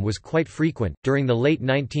column was quite frequent. During the late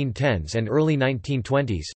 1910s and early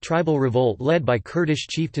 1920s, tribal revolt led by Kurdish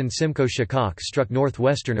chieftain Simko Shakak struck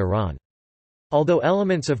northwestern Iran. Although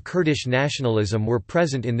elements of Kurdish nationalism were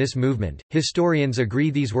present in this movement, historians agree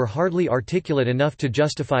these were hardly articulate enough to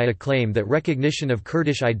justify a claim that recognition of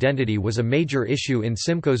Kurdish identity was a major issue in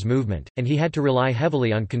Simko's movement, and he had to rely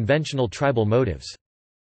heavily on conventional tribal motives.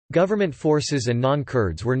 Government forces and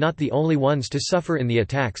non-Kurds were not the only ones to suffer in the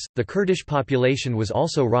attacks, the Kurdish population was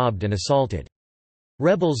also robbed and assaulted.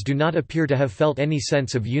 Rebels do not appear to have felt any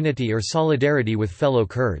sense of unity or solidarity with fellow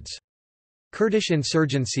Kurds. Kurdish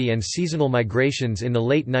insurgency and seasonal migrations in the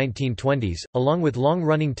late 1920s, along with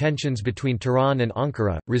long-running tensions between Tehran and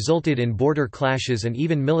Ankara, resulted in border clashes and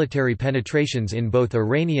even military penetrations in both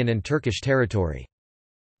Iranian and Turkish territory.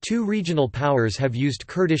 Two regional powers have used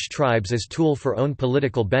Kurdish tribes as tool for own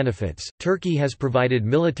political benefits. Turkey has provided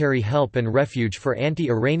military help and refuge for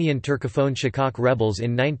anti-Iranian Turkophone Shakak rebels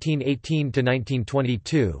in 1918 to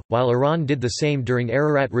 1922, while Iran did the same during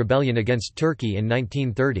Ararat rebellion against Turkey in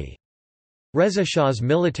 1930. Reza Shah's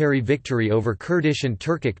military victory over Kurdish and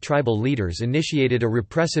Turkic tribal leaders initiated a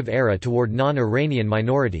repressive era toward non-Iranian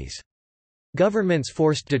minorities. Governments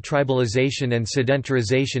forced detribalization and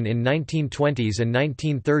sedentarization in 1920s and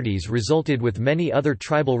 1930s resulted with many other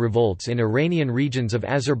tribal revolts in Iranian regions of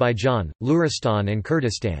Azerbaijan, Luristan and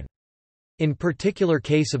Kurdistan. In particular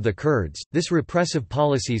case of the Kurds, this repressive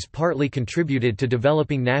policies partly contributed to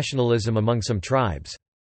developing nationalism among some tribes.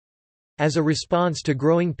 As a response to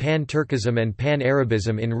growing pan-Turkism and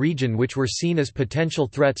pan-Arabism in region which were seen as potential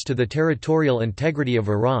threats to the territorial integrity of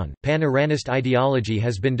Iran, pan-Iranist ideology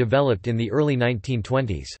has been developed in the early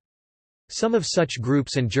 1920s. Some of such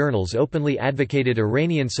groups and journals openly advocated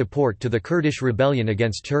Iranian support to the Kurdish rebellion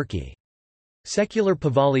against Turkey. Secular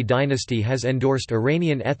Pahlavi dynasty has endorsed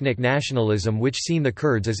Iranian ethnic nationalism which seen the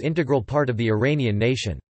Kurds as integral part of the Iranian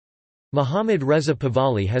nation. Mohammad Reza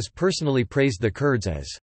Pahlavi has personally praised the Kurds as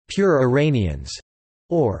pure Iranians,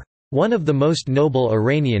 or one of the most noble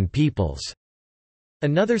Iranian peoples.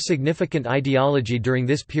 Another significant ideology during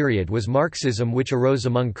this period was Marxism, which arose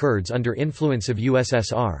among Kurds under influence of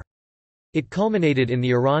USSR. It culminated in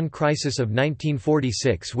the Iran crisis of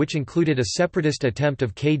 1946, which included a separatist attempt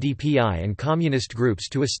of KDPI and communist groups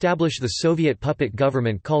to establish the Soviet puppet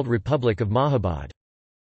government called Republic of Mahabad.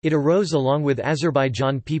 It arose along with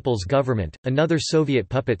Azerbaijan People's Government, another Soviet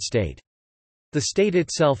puppet state. The state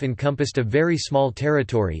itself encompassed a very small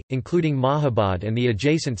territory, including Mahabad and the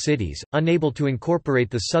adjacent cities, unable to incorporate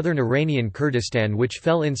the southern Iranian Kurdistan which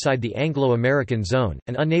fell inside the Anglo-American zone,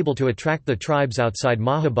 and unable to attract the tribes outside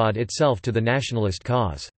Mahabad itself to the nationalist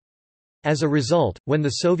cause. As a result, when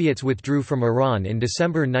the Soviets withdrew from Iran in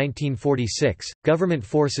December 1946, government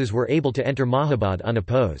forces were able to enter Mahabad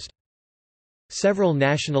unopposed. Several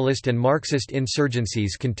nationalist and Marxist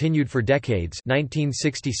insurgencies continued for decades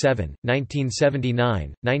 1967,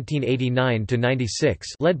 1979, 1989–96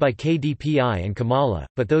 led by KDPI and Kamala,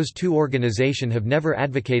 but those two organizations have never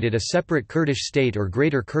advocated a separate Kurdish state or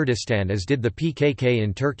Greater Kurdistan as did the PKK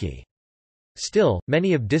in Turkey. Still,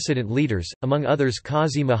 many of dissident leaders, among others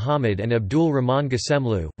Qazi Muhammad and Abdul Rahman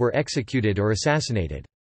Ghasemlu, were executed or assassinated.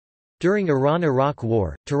 During Iran–Iraq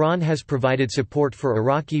War, Tehran has provided support for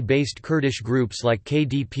Iraqi-based Kurdish groups like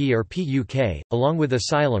KDP or PUK, along with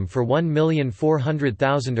asylum for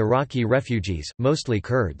 1,400,000 Iraqi refugees, mostly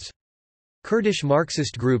Kurds. Kurdish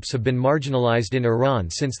Marxist groups have been marginalized in Iran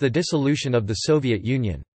since the dissolution of the Soviet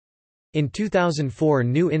Union. In 2004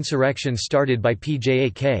 new insurrection started by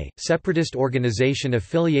PJAK, separatist organization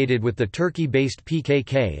affiliated with the Turkey-based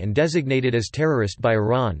PKK and designated as terrorist by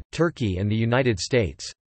Iran, Turkey and the United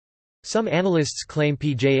States. Some analysts claim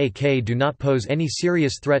PJAK do not pose any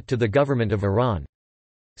serious threat to the government of Iran.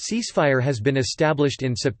 Ceasefire has been established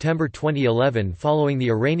in September 2011 following the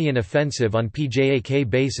Iranian offensive on PJAK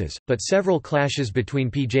bases, but several clashes between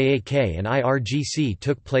PJAK and IRGC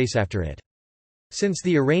took place after it. Since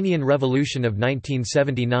the Iranian Revolution of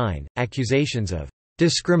 1979, accusations of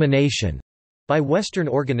discrimination by Western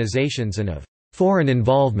organizations and of foreign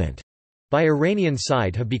involvement by Iranian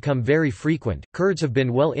side have become very frequent. Kurds have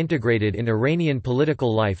been well integrated in Iranian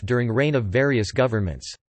political life during reign of various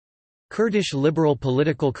governments. Kurdish liberal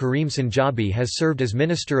political Karim Sanjabi has served as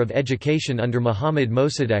Minister of Education under Mohammad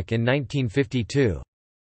Mossadegh in 1952.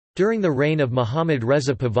 During the reign of Mohammad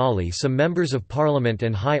Reza Pahlavi some members of parliament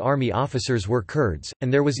and high army officers were Kurds,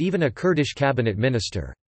 and there was even a Kurdish cabinet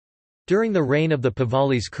minister. During the reign of the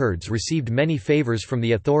Pahlavis Kurds received many favors from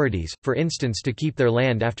the authorities, for instance to keep their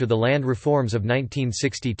land after the land reforms of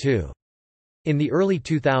 1962. In the early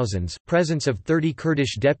 2000s, presence of 30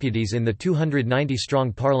 Kurdish deputies in the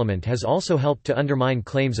 290-strong parliament has also helped to undermine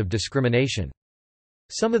claims of discrimination.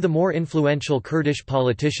 Some of the more influential Kurdish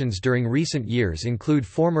politicians during recent years include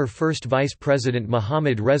former First Vice President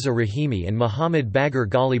Mohammad Reza Rahimi and Mohammad Bagher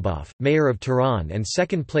Ghalibaf, mayor of Tehran and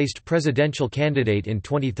second-placed presidential candidate in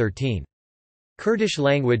 2013. Kurdish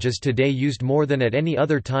language is today used more than at any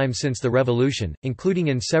other time since the revolution, including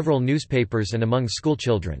in several newspapers and among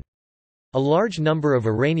schoolchildren. A large number of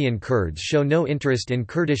Iranian Kurds show no interest in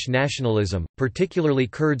Kurdish nationalism, particularly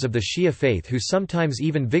Kurds of the Shia faith who sometimes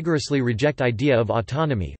even vigorously reject idea of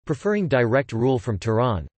autonomy, preferring direct rule from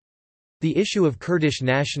Tehran. The issue of Kurdish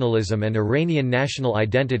nationalism and Iranian national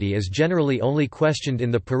identity is generally only questioned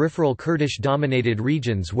in the peripheral Kurdish-dominated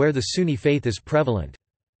regions where the Sunni faith is prevalent.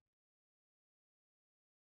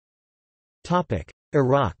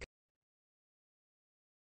 Iraq.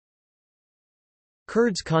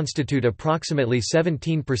 Kurds constitute approximately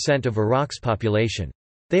 17% of Iraq's population.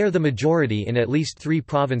 They are the majority in at least 3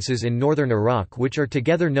 provinces in northern Iraq which are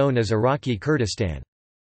together known as Iraqi Kurdistan.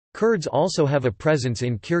 Kurds also have a presence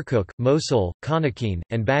in Kirkuk, Mosul, Konakene,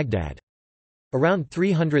 and Baghdad. Around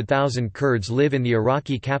 300,000 Kurds live in the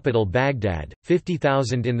Iraqi capital Baghdad,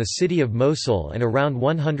 50,000 in the city of Mosul, and around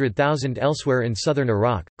 100,000 elsewhere in southern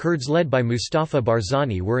Iraq. Kurds led by Mustafa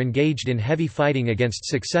Barzani were engaged in heavy fighting against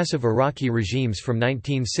successive Iraqi regimes from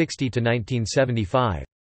 1960 to 1975.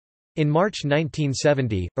 In March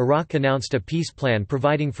 1970, Iraq announced a peace plan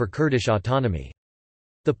providing for Kurdish autonomy.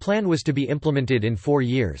 The plan was to be implemented in 4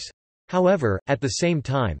 years. However, at the same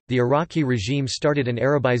time, the Iraqi regime started an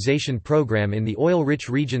Arabization program in the oil-rich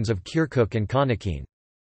regions of Kirkuk and Konakene.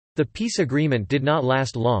 The peace agreement did not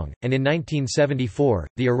last long, and in 1974,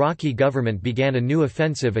 the Iraqi government began a new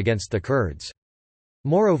offensive against the Kurds.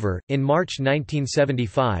 Moreover, in March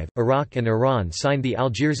 1975, Iraq and Iran signed the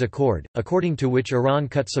Algiers Accord, according to which Iran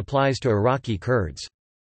cut supplies to Iraqi Kurds.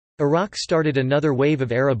 Iraq started another wave of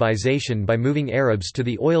Arabization by moving Arabs to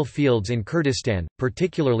the oil fields in Kurdistan,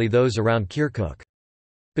 particularly those around Kirkuk.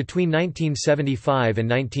 Between 1975 and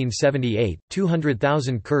 1978,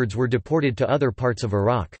 200,000 Kurds were deported to other parts of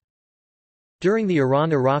Iraq. During the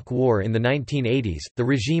Iran–Iraq War in the 1980s, the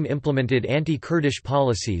regime implemented anti-Kurdish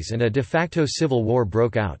policies and a de facto civil war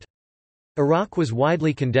broke out. Iraq was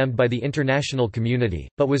widely condemned by the international community,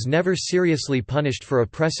 but was never seriously punished for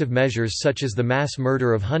oppressive measures such as the mass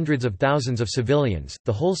murder of hundreds of thousands of civilians,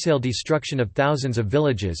 the wholesale destruction of thousands of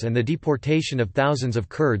villages and the deportation of thousands of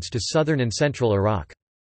Kurds to southern and central Iraq.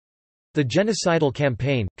 The genocidal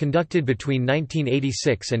campaign, conducted between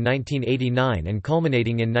 1986 and 1989 and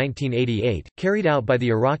culminating in 1988, carried out by the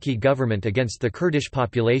Iraqi government against the Kurdish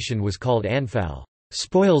population was called Anfal,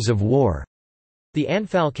 spoils of war. The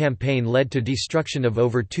Anfal campaign led to destruction of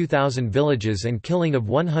over 2,000 villages and killing of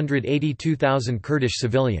 182,000 Kurdish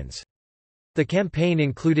civilians. The campaign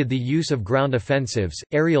included the use of ground offensives,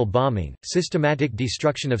 aerial bombing, systematic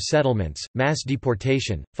destruction of settlements, mass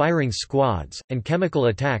deportation, firing squads, and chemical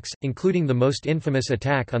attacks, including the most infamous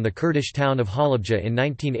attack on the Kurdish town of Halabja in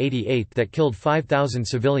 1988 that killed 5,000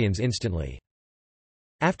 civilians instantly.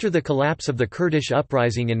 After the collapse of the Kurdish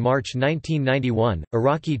uprising in March 1991,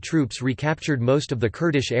 Iraqi troops recaptured most of the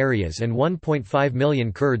Kurdish areas and 1.5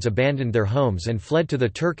 million Kurds abandoned their homes and fled to the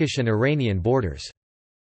Turkish and Iranian borders.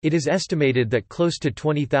 It is estimated that close to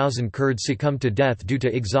 20,000 Kurds succumbed to death due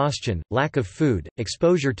to exhaustion, lack of food,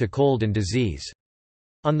 exposure to cold and disease.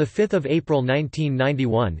 On 5 April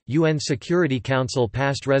 1991, UN Security Council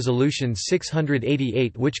passed Resolution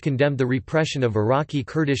 688 which condemned the repression of Iraqi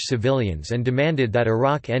Kurdish civilians and demanded that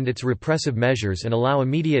Iraq end its repressive measures and allow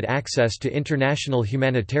immediate access to international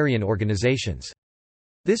humanitarian organizations.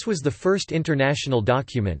 This was the first international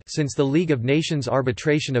document since the League of Nations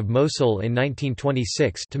arbitration of Mosul in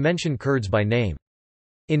 1926 to mention Kurds by name.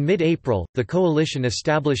 In mid-April, the coalition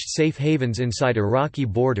established safe havens inside Iraqi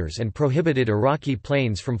borders and prohibited Iraqi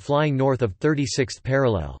planes from flying north of 36th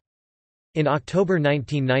parallel. In October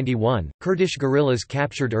 1991, Kurdish guerrillas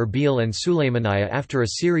captured Erbil and Sulaymaniyah after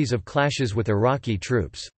a series of clashes with Iraqi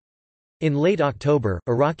troops. In late October,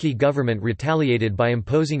 Iraqi government retaliated by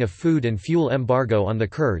imposing a food and fuel embargo on the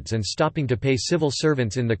Kurds and stopping to pay civil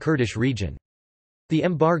servants in the Kurdish region. The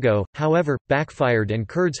embargo, however, backfired and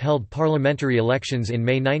Kurds held parliamentary elections in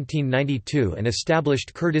May 1992 and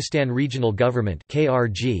established Kurdistan Regional Government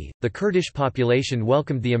 (KRG). The Kurdish population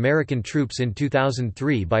welcomed the American troops in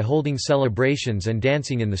 2003 by holding celebrations and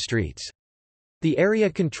dancing in the streets. The area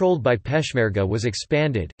controlled by Peshmerga was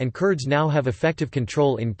expanded, and Kurds now have effective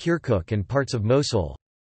control in Kirkuk and parts of Mosul.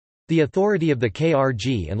 The authority of the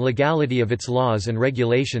KRG and legality of its laws and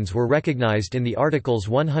regulations were recognized in the Articles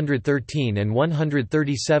 113 and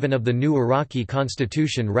 137 of the new Iraqi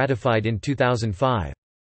constitution ratified in 2005.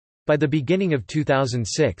 By the beginning of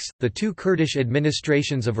 2006, the two Kurdish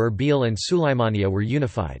administrations of Erbil and Sulaymaniyah were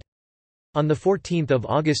unified. On 14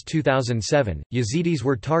 August 2007, Yazidis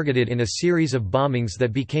were targeted in a series of bombings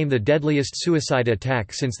that became the deadliest suicide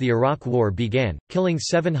attack since the Iraq War began, killing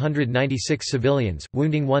 796 civilians,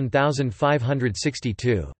 wounding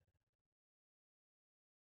 1,562.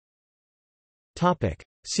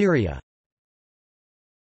 Syria.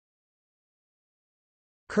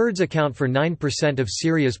 Kurds account for 9% of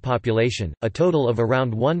Syria's population, a total of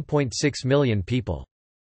around 1.6 million people.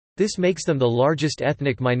 This makes them the largest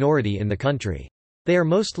ethnic minority in the country. They are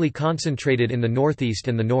mostly concentrated in the northeast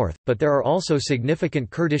and the north, but there are also significant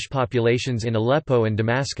Kurdish populations in Aleppo and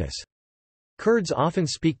Damascus. Kurds often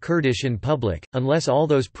speak Kurdish in public, unless all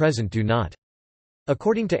those present do not.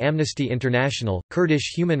 According to Amnesty International,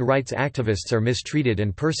 Kurdish human rights activists are mistreated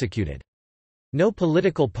and persecuted. No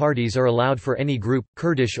political parties are allowed for any group,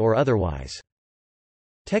 Kurdish or otherwise.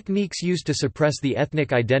 Techniques used to suppress the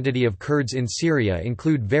ethnic identity of Kurds in Syria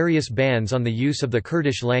include various bans on the use of the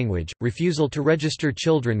Kurdish language, refusal to register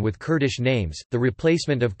children with Kurdish names, the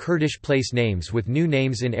replacement of Kurdish place names with new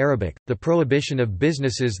names in Arabic, the prohibition of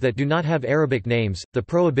businesses that do not have Arabic names, the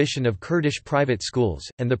prohibition of Kurdish private schools,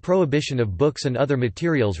 and the prohibition of books and other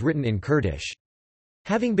materials written in Kurdish.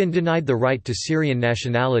 Having been denied the right to Syrian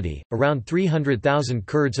nationality, around 300,000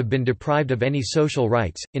 Kurds have been deprived of any social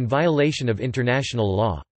rights, in violation of international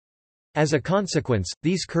law. As a consequence,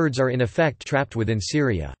 these Kurds are in effect trapped within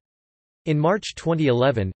Syria. In March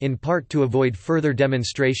 2011, in part to avoid further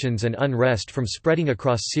demonstrations and unrest from spreading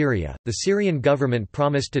across Syria, the Syrian government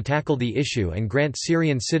promised to tackle the issue and grant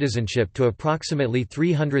Syrian citizenship to approximately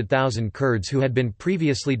 300,000 Kurds who had been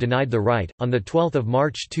previously denied the right. On 12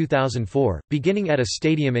 March 2004, beginning at a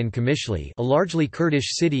stadium in Qamishli, a largely Kurdish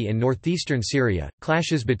city in northeastern Syria,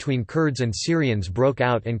 clashes between Kurds and Syrians broke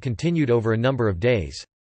out and continued over a number of days.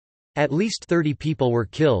 At least 30 people were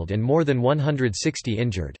killed and more than 160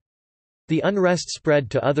 injured. The unrest spread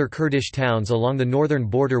to other Kurdish towns along the northern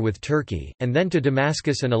border with Turkey, and then to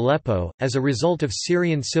Damascus and Aleppo. As a result of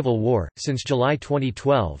Syrian civil war, since July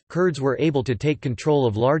 2012, Kurds were able to take control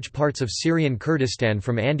of large parts of Syrian Kurdistan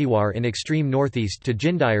from Andiwar in extreme northeast to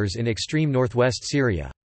Jindyars in extreme northwest Syria.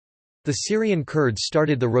 The Syrian Kurds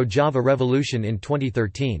started the Rojava Revolution in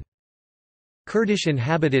 2013.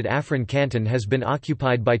 Kurdish-inhabited Afrin Canton has been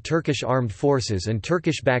occupied by Turkish armed forces and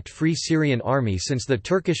Turkish-backed Free Syrian Army since the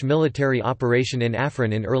Turkish military operation in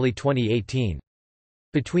Afrin in early 2018.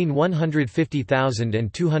 Between 150,000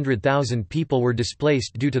 and 200,000 people were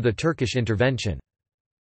displaced due to the Turkish intervention.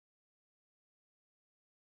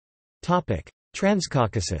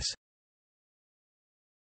 Transcaucasus.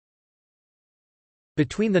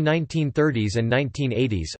 Between the 1930s and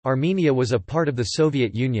 1980s, Armenia was a part of the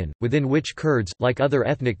Soviet Union, within which Kurds, like other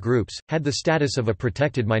ethnic groups, had the status of a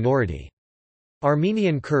protected minority.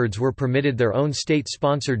 Armenian Kurds were permitted their own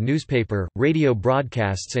state-sponsored newspaper, radio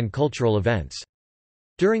broadcasts and cultural events.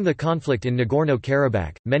 During the conflict in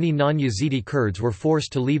Nagorno-Karabakh, many non-Yazidi Kurds were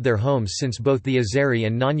forced to leave their homes since both the Azeri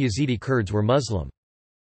and non-Yazidi Kurds were Muslim.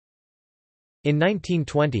 In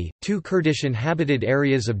 1920, two Kurdish-inhabited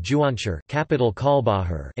areas of Juanshir, capital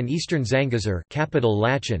Kalbahar, and eastern Zangezur, capital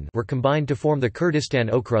Lachin, were combined to form the Kurdistan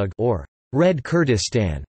Okrug, or Red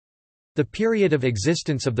Kurdistan. The period of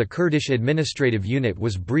existence of the Kurdish administrative unit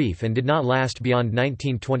was brief and did not last beyond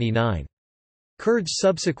 1929. Kurds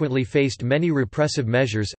subsequently faced many repressive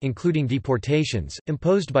measures, including deportations,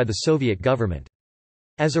 imposed by the Soviet government.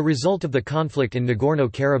 As a result of the conflict in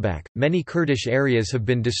Nagorno-Karabakh, many Kurdish areas have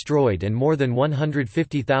been destroyed and more than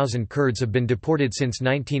 150,000 Kurds have been deported since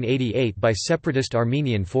 1988 by separatist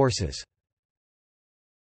Armenian forces.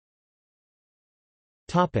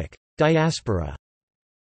 Diaspora.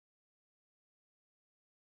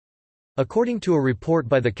 According to a report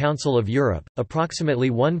by the Council of Europe,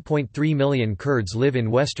 approximately 1.3 million Kurds live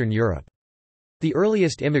in Western Europe. The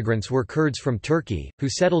earliest immigrants were Kurds from Turkey, who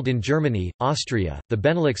settled in Germany, Austria, the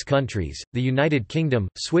Benelux countries, the United Kingdom,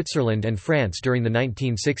 Switzerland and France during the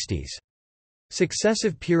 1960s.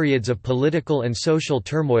 Successive periods of political and social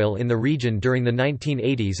turmoil in the region during the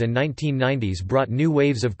 1980s and 1990s brought new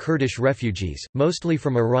waves of Kurdish refugees, mostly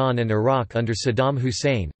from Iran and Iraq under Saddam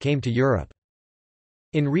Hussein, came to Europe.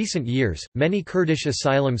 In recent years, many Kurdish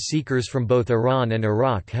asylum seekers from both Iran and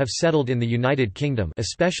Iraq have settled in the United Kingdom,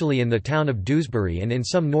 especially in the town of Dewsbury and in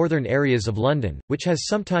some northern areas of London, which has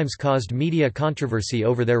sometimes caused media controversy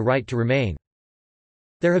over their right to remain.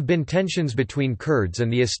 There have been tensions between Kurds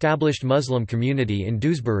and the established Muslim community in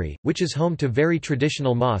Dewsbury, which is home to very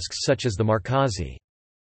traditional mosques such as the Markazi.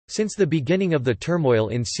 Since the beginning of the turmoil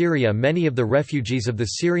in Syria, many of the refugees of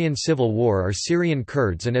the Syrian civil war are Syrian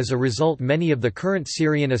Kurds, and as a result, many of the current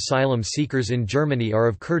Syrian asylum seekers in Germany are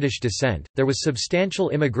of Kurdish descent. There was substantial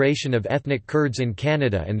immigration of ethnic Kurds in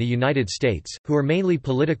Canada and the United States, who are mainly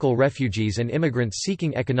political refugees and immigrants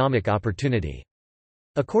seeking economic opportunity.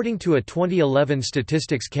 According to a 2011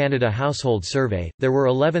 Statistics Canada household survey, there were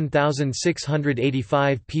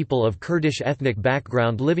 11,685 people of Kurdish ethnic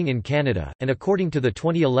background living in Canada, and according to the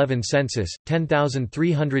 2011 census,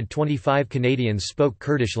 10,325 Canadians spoke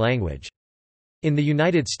Kurdish language. In the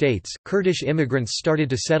United States, Kurdish immigrants started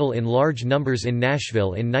to settle in large numbers in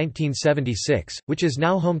Nashville in 1976, which is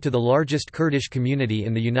now home to the largest Kurdish community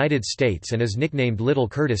in the United States and is nicknamed Little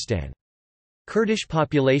Kurdistan. Kurdish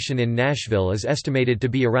population in Nashville is estimated to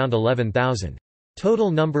be around 11,000. Total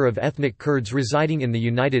number of ethnic Kurds residing in the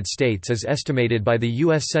United States is estimated by the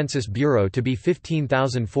U.S. Census Bureau to be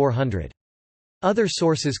 15,400. Other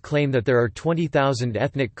sources claim that there are 20,000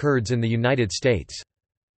 ethnic Kurds in the United States.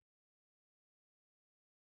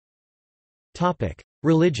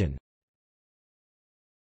 Religion.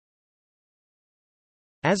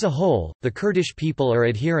 As a whole, the Kurdish people are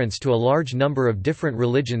adherents to a large number of different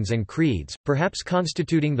religions and creeds, perhaps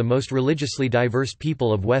constituting the most religiously diverse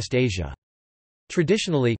people of West Asia.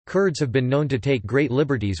 Traditionally, Kurds have been known to take great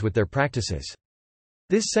liberties with their practices.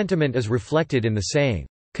 This sentiment is reflected in the saying,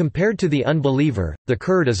 "Compared to the unbeliever, the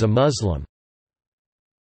Kurd is a Muslim."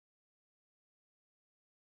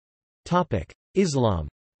 Islam.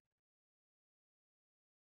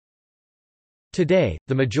 Today,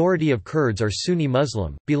 the majority of Kurds are Sunni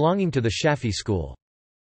Muslim, belonging to the Shafi school.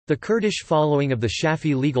 The Kurdish following of the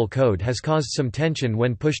Shafi legal code has caused some tension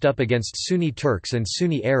when pushed up against Sunni Turks and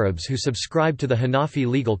Sunni Arabs who subscribe to the Hanafi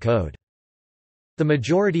legal code. The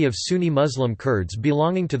majority of Sunni Muslim Kurds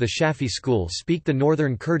belonging to the Shafi school speak the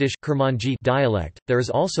northern Kurdish Kermanji dialect. There is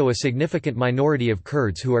also a significant minority of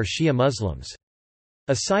Kurds who are Shia Muslims.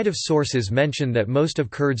 A side of sources mention that most of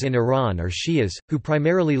Kurds in Iran are Shias, who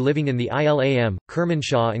primarily living in the Ilam,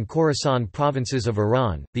 Kermanshah and Khorasan provinces of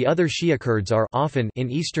Iran. The other Shia Kurds are often in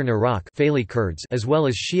eastern Iraq, Faili Kurds, as well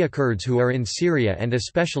as Shia Kurds who are in Syria and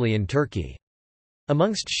especially in Turkey.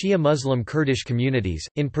 Amongst Shia Muslim Kurdish communities,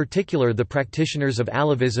 in particular the practitioners of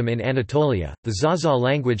Alevism in Anatolia, the Zaza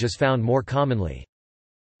language is found more commonly.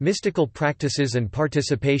 Mystical practices and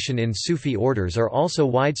participation in Sufi orders are also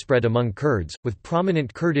widespread among Kurds, with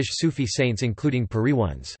prominent Kurdish Sufi saints including Piri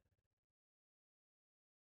ones.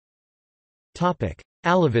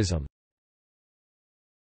 Alevism.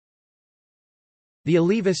 The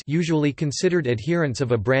Alevis, usually considered adherents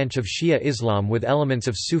of a branch of Shia Islam with elements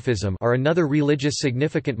of Sufism, are another religious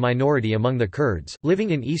significant minority among the Kurds, living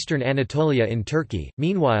in eastern Anatolia in Turkey.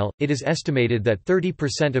 Meanwhile, it is estimated that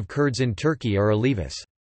 30% of Kurds in Turkey are Alevis.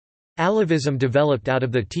 Alevism developed out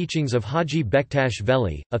of the teachings of Haji Bektash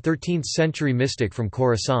Veli, a 13th-century mystic from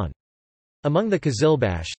Khorasan. Among the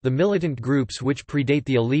Qizilbash, the militant groups which predate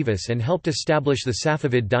the Alevis and helped establish the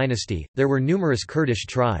Safavid dynasty, there were numerous Kurdish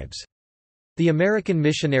tribes. The American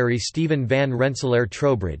missionary Stephen Van Rensselaer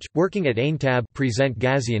Trowbridge, working at Aintab present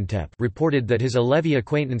Gaziantep, reported that his Alevi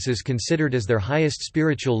acquaintances considered as their highest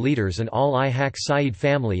spiritual leaders an Al-i-Haq Sayyid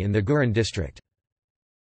family in the Guran district.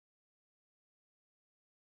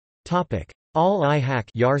 Al-i-Haq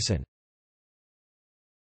Yarsan.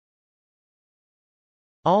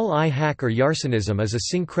 Al-i-Haq or Yarsanism is a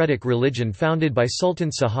syncretic religion founded by Sultan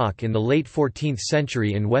Sahak in the late 14th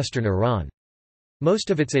century in western Iran.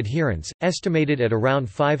 Most of its adherents, estimated at around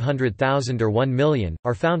 500,000 or 1 million,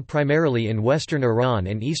 are found primarily in western Iran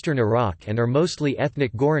and eastern Iraq and are mostly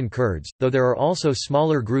ethnic Goran Kurds, though there are also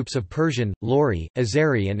smaller groups of Persian, Lori,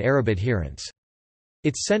 Azeri and Arab adherents.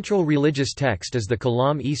 Its central religious text is the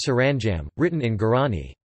Kalam-e-Saranjam, written in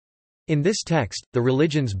Gorani. In this text, the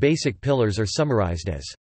religion's basic pillars are summarized as,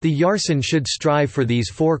 "The Yarsan should strive for these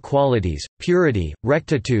four qualities, purity,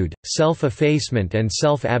 rectitude, self-effacement and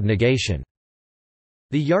self-abnegation."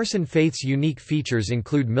 The Yarsan faith's unique features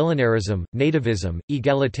include millenarism, nativism,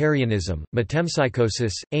 egalitarianism,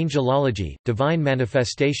 metempsychosis, angelology, divine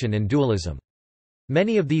manifestation and dualism.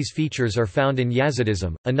 Many of these features are found in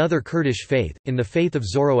Yazidism, another Kurdish faith, in the faith of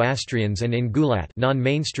Zoroastrians and in Gulat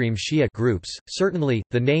non-mainstream Shia groups. Certainly,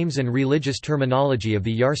 the names and religious terminology of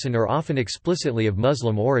the Yarsan are often explicitly of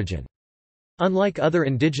Muslim origin. Unlike other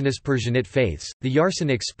indigenous Persianate faiths, the Yarsan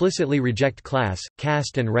explicitly reject class,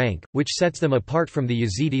 caste and rank, which sets them apart from the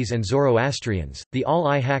Yazidis and Zoroastrians. The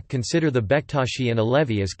Al-i-Haq consider the Bektashi and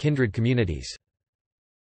Alevi as kindred communities.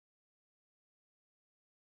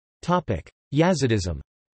 Yazidism.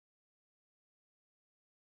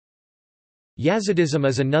 Yazidism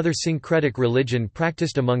is another syncretic religion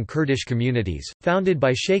practiced among Kurdish communities, founded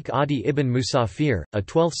by Sheikh Adi ibn Musafir, a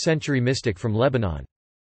 12th-century mystic from Lebanon.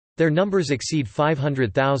 Their numbers exceed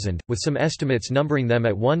 500,000, with some estimates numbering them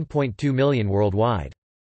at 1.2 million worldwide.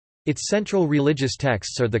 Its central religious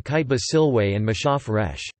texts are the Kitba Silway and Mashaf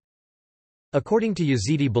Resh. According to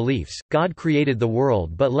Yazidi beliefs, God created the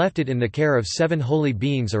world but left it in the care of 7 holy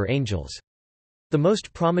beings or angels. The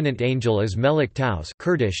most prominent angel is Melek Taus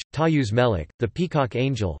Kurdish, Tayyuz Melek, the peacock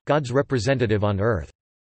angel, God's representative on earth.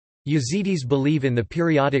 Yazidis believe in the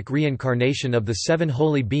periodic reincarnation of the 7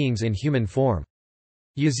 holy beings in human form.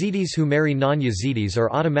 Yazidis who marry non-Yazidis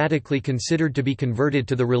are automatically considered to be converted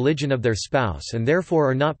to the religion of their spouse and therefore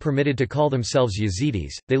are not permitted to call themselves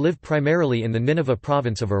Yazidis. They live primarily in the Nineveh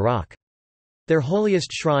province of Iraq. Their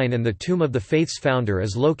holiest shrine and the tomb of the faith's founder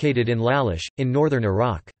is located in Lalish, in northern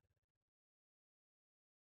Iraq.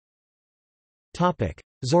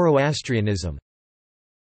 Zoroastrianism.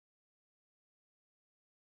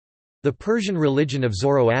 The Persian religion of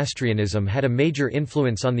Zoroastrianism had a major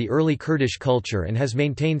influence on the early Kurdish culture and has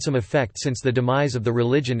maintained some effect since the demise of the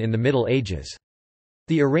religion in the Middle Ages.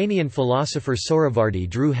 The Iranian philosopher Sohravardi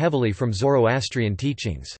drew heavily from Zoroastrian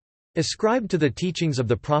teachings. Ascribed to the teachings of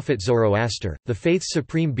the prophet Zoroaster, the faith's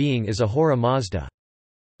supreme being is Ahura Mazda.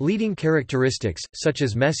 Leading characteristics, such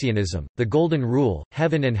as messianism, the Golden Rule,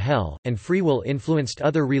 heaven and hell, and free will influenced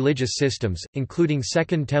other religious systems, including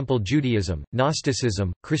Second Temple Judaism,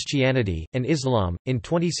 Gnosticism, Christianity, and Islam. In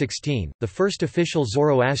 2016, the first official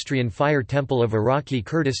Zoroastrian fire temple of Iraqi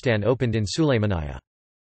Kurdistan opened in Sulaymaniyah.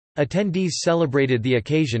 Attendees celebrated the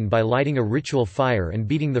occasion by lighting a ritual fire and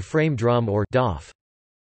beating the frame drum or daf.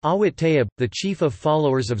 Awit Tayyib, the chief of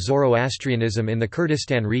followers of Zoroastrianism in the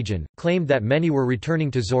Kurdistan region, claimed that many were returning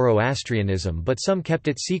to Zoroastrianism but some kept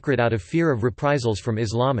it secret out of fear of reprisals from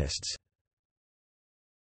Islamists.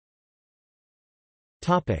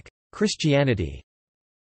 Christianity.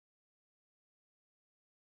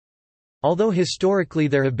 Although historically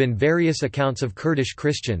there have been various accounts of Kurdish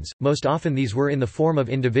Christians, most often these were in the form of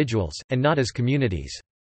individuals, and not as communities.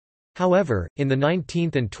 However, in the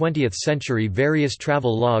 19th and 20th century various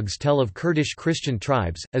travel logs tell of Kurdish Christian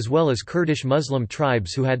tribes, as well as Kurdish Muslim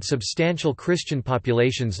tribes who had substantial Christian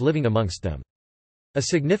populations living amongst them. A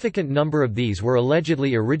significant number of these were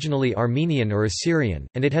allegedly originally Armenian or Assyrian,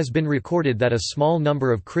 and it has been recorded that a small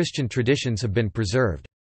number of Christian traditions have been preserved.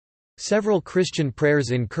 Several Christian prayers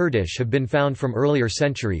in Kurdish have been found from earlier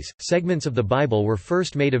centuries. Segments of the Bible were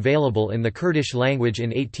first made available in the Kurdish language in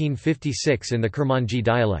 1856 in the Kermanji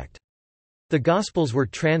dialect. The Gospels were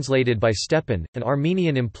translated by Stepan, an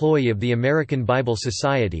Armenian employee of the American Bible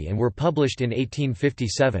Society, and were published in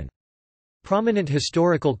 1857. Prominent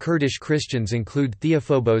historical Kurdish Christians include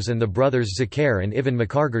Theophobos and the brothers Zakar and Ivan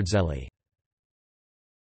Makargardzeli.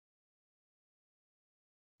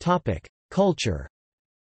 Culture.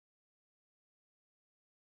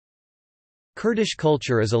 Kurdish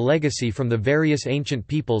culture is a legacy from the various ancient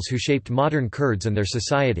peoples who shaped modern Kurds and their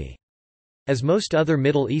society. As most other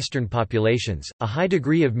Middle Eastern populations, a high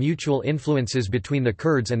degree of mutual influences between the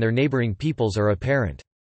Kurds and their neighboring peoples are apparent.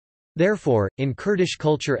 Therefore, in Kurdish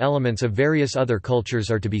culture elements of various other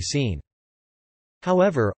cultures are to be seen.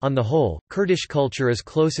 However, on the whole, Kurdish culture is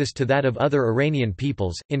closest to that of other Iranian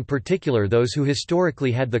peoples, in particular those who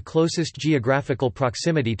historically had the closest geographical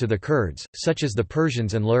proximity to the Kurds, such as the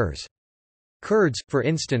Persians and Lurs. Kurds, for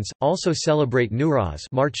instance, also celebrate Newroz,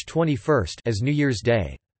 March 21 as New Year's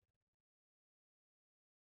Day.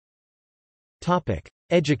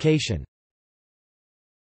 Education.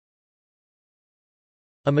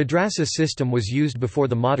 A madrasa system was used before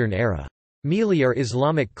the modern era. Mili are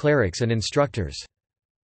Islamic clerics and instructors.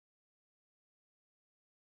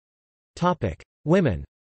 Women.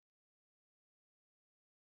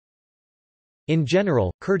 In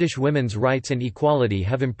general, Kurdish women's rights and equality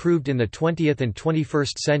have improved in the 20th and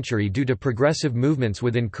 21st century due to progressive movements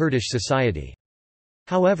within Kurdish society.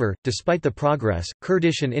 However, despite the progress,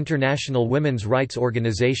 Kurdish and international women's rights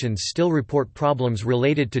organizations still report problems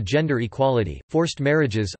related to gender equality, forced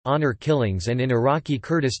marriages, honor killings, and in Iraqi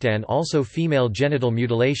Kurdistan also female genital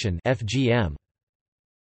mutilation (FGM).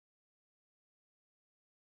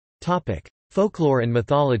 Topic: Folklore and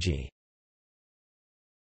mythology.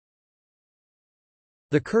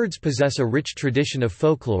 The Kurds possess a rich tradition of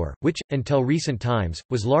folklore, which, until recent times,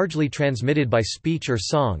 was largely transmitted by speech or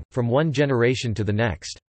song, from one generation to the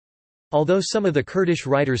next. Although some of the Kurdish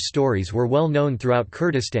writers' stories were well known throughout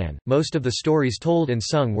Kurdistan, most of the stories told and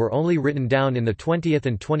sung were only written down in the 20th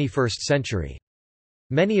and 21st century.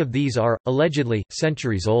 Many of these are, allegedly,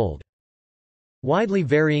 centuries old. Widely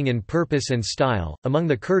varying in purpose and style, among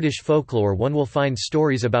the Kurdish folklore one will find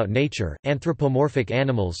stories about nature, anthropomorphic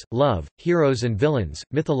animals, love, heroes and villains,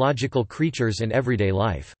 mythological creatures and everyday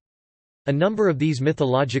life. A number of these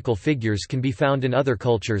mythological figures can be found in other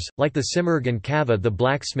cultures, like the Simurgh and Kava the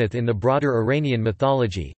blacksmith in the broader Iranian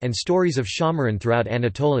mythology, and stories of Shamaran throughout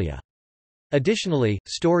Anatolia. Additionally,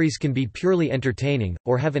 stories can be purely entertaining,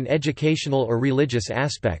 or have an educational or religious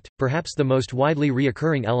aspect. Perhaps the most widely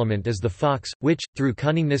reoccurring element is the fox, which, through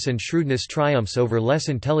cunningness and shrewdness triumphs over less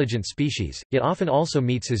intelligent species, yet often also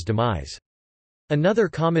meets his demise. Another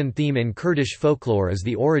common theme in Kurdish folklore is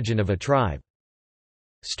the origin of a tribe.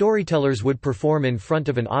 Storytellers would perform in front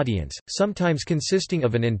of an audience, sometimes consisting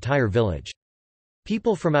of an entire village.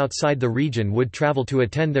 People from outside the region would travel to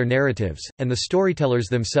attend their narratives, and the storytellers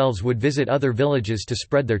themselves would visit other villages to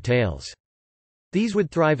spread their tales. These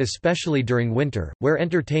would thrive especially during winter, where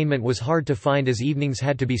entertainment was hard to find as evenings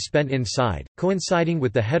had to be spent inside, coinciding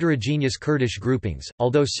with the heterogeneous Kurdish groupings.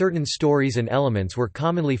 Although certain stories and elements were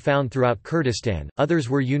commonly found throughout Kurdistan, others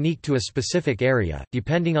were unique to a specific area,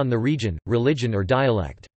 depending on the region, religion or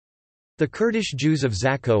dialect. The Kurdish Jews of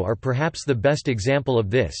Zakho are perhaps the best example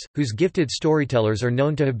of this, whose gifted storytellers are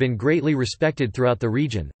known to have been greatly respected throughout the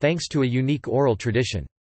region, thanks to a unique oral tradition.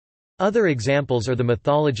 Other examples are the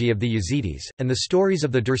mythology of the Yazidis, and the stories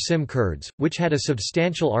of the Dersim Kurds, which had a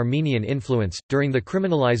substantial Armenian influence. During the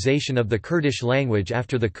criminalization of the Kurdish language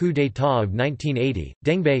after the coup d'état of 1980,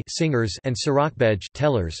 Dengbei singers and Sarakbej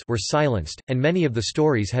tellers were silenced, and many of the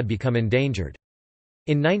stories had become endangered.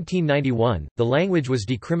 In 1991, the language was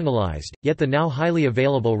decriminalized, yet the now highly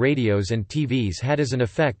available radios and TVs had as an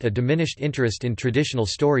effect a diminished interest in traditional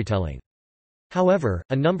storytelling. However,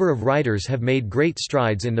 a number of writers have made great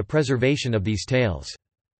strides in the preservation of these tales.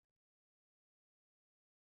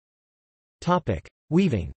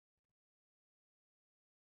 Weaving.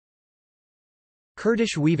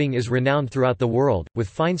 Kurdish weaving is renowned throughout the world, with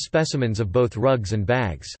fine specimens of both rugs and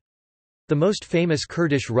bags. The most famous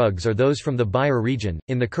Kurdish rugs are those from the Bayır region,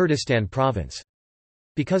 in the Kurdistan province.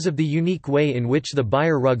 Because of the unique way in which the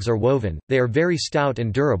Bayır rugs are woven, they are very stout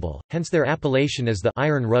and durable, hence their appellation as the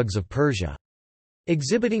iron rugs of Persia.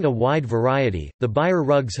 Exhibiting a wide variety, the Bayır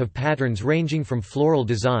rugs have patterns ranging from floral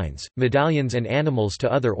designs, medallions and animals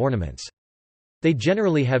to other ornaments. They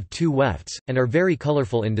generally have two wefts, and are very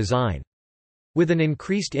colorful in design. With an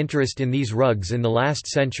increased interest in these rugs in the last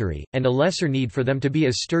century, and a lesser need for them to be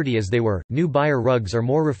as sturdy as they were, new Bayır rugs are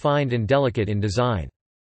more refined and delicate in design.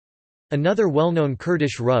 Another well-known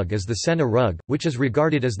Kurdish rug is the Sena rug, which is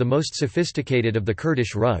regarded as the most sophisticated of the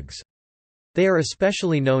Kurdish rugs. They are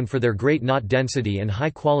especially known for their great knot density and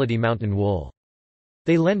high-quality mountain wool.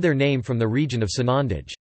 They lend their name from the region of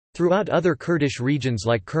Sanandaj. Throughout other Kurdish regions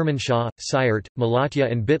like Kermanshah, Siirt,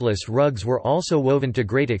 Malatya and Bitlis, rugs were also woven to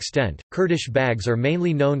great extent. Kurdish bags are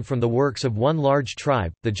mainly known from the works of one large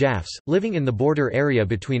tribe, the Jafs, living in the border area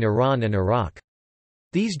between Iran and Iraq.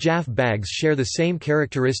 These Jaf bags share the same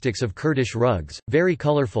characteristics of Kurdish rugs, very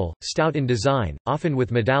colorful, stout in design, often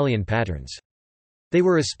with medallion patterns. They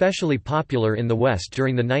were especially popular in the West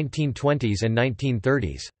during the 1920s and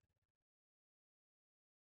 1930s.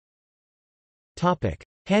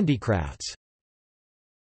 Handicrafts.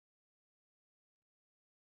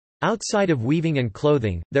 Outside of weaving and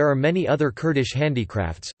clothing, there are many other Kurdish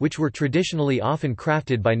handicrafts, which were traditionally often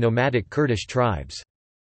crafted by nomadic Kurdish tribes.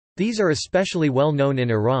 These are especially well known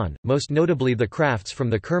in Iran, most notably the crafts from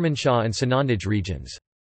the Kermanshah and Sanandaj regions.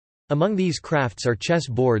 Among these crafts are chess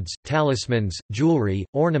boards, talismans, jewelry,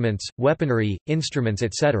 ornaments, weaponry, instruments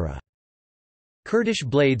etc. Kurdish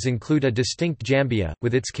blades include a distinct jambia,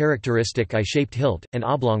 with its characteristic eye-shaped hilt, and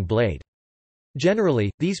oblong blade.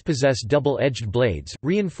 Generally, these possess double-edged blades,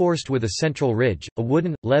 reinforced with a central ridge, a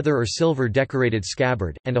wooden, leather or silver decorated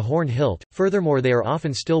scabbard, and a horn hilt. Furthermore, they are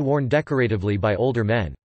often still worn decoratively by older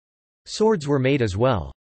men. Swords were made as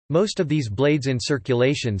well. Most of these blades in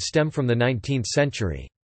circulation stem from the 19th century.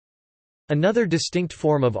 Another distinct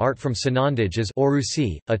form of art from Sanandaj is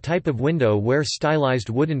orusi, a type of window where stylized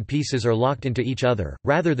wooden pieces are locked into each other,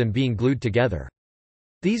 rather than being glued together.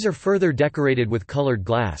 These are further decorated with colored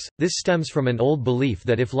glass. This stems from an old belief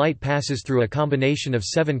that if light passes through a combination of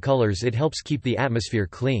 7 colors it helps keep the atmosphere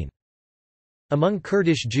clean. Among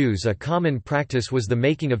Kurdish Jews, a common practice was the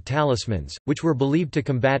making of talismans, which were believed to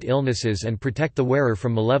combat illnesses and protect the wearer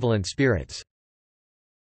from malevolent spirits.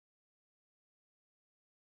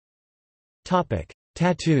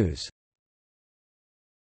 Tattoos.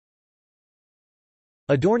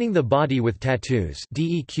 Adorning the body with tattoos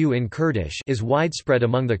 (deq in Kurdish) is widespread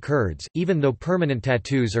among the Kurds, even though permanent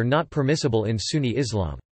tattoos are not permissible in Sunni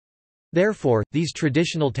Islam. Therefore, these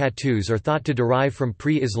traditional tattoos are thought to derive from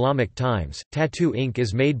pre-Islamic times. Tattoo ink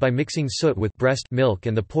is made by mixing soot with breast milk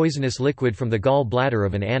and the poisonous liquid from the gall bladder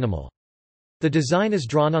of an animal. The design is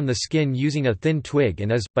drawn on the skin using a thin twig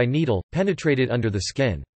and is, by needle, penetrated under the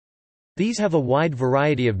skin. These have a wide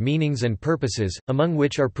variety of meanings and purposes, among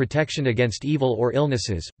which are protection against evil or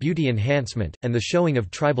illnesses, beauty enhancement, and the showing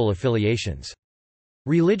of tribal affiliations.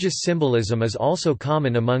 Religious symbolism is also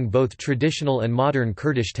common among both traditional and modern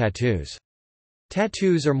Kurdish tattoos.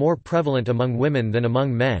 Tattoos are more prevalent among women than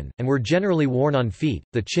among men, and were generally worn on feet,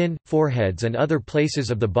 the chin, foreheads, and other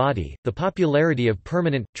places of the body. The popularity of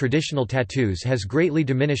permanent, traditional tattoos has greatly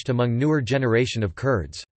diminished among newer generation of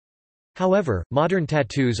Kurds. However, modern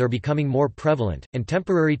tattoos are becoming more prevalent, and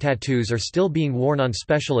temporary tattoos are still being worn on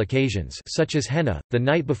special occasions such as henna, the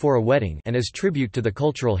night before a wedding, and as tribute to the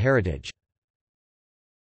cultural heritage.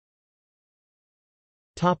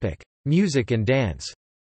 Music and dance.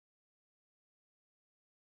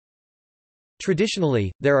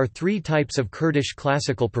 Traditionally, there are three types of Kurdish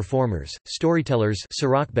classical performers: storytellers,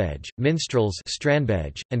 minstrels,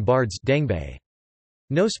 and bards.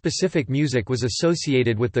 No specific music was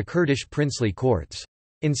associated with the Kurdish princely courts.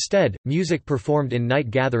 Instead, music performed in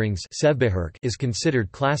night gatherings is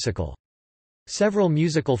considered classical. Several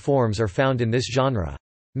musical forms are found in this genre.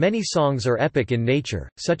 Many songs are epic in nature,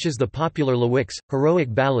 such as the popular Lawiks,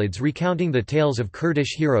 heroic ballads recounting the tales of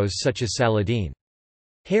Kurdish heroes such as Saladin.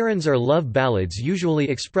 Hayrans are love ballads usually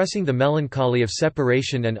expressing the melancholy of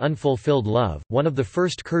separation and unfulfilled love. One of the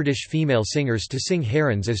first Kurdish female singers to sing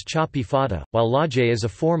hayrans is Chapi Fata, while Lajay is a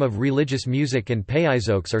form of religious music and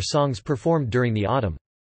Payizokes are songs performed during the autumn.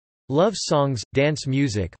 Love songs, dance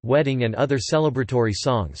music, wedding and other celebratory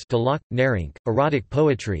songs, erotic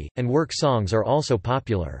poetry, and work songs are also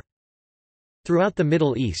popular. Throughout the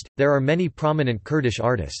Middle East, there are many prominent Kurdish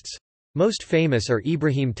artists. Most famous are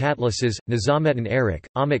Ibrahim Tatlısses, Nizamettin Arik,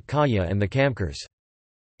 Ahmet Kaya and the Kamkars.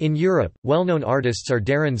 In Europe, well-known artists are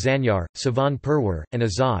Daron Zanyar, Savan Perwer, and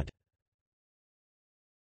Azad.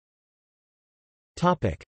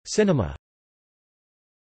 Cinema.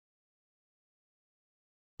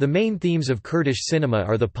 The main themes of Kurdish cinema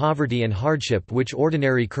are the poverty and hardship which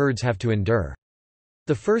ordinary Kurds have to endure.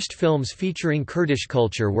 The first films featuring Kurdish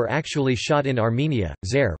culture were actually shot in Armenia.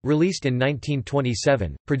 Zair, released in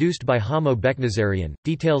 1927, produced by Hamo Beknazarian,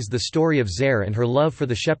 details the story of Zair and her love for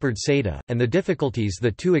the shepherd Seda, and the difficulties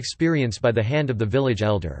the two experience by the hand of the village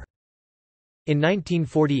elder. In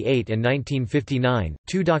 1948 and 1959,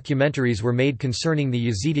 two documentaries were made concerning the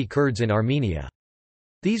Yazidi Kurds in Armenia.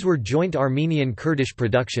 These were joint Armenian-Kurdish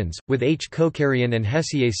productions, with H. Kokarian and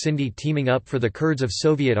Hesiye Sindi teaming up for the Kurds of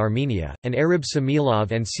Soviet Armenia, and Arib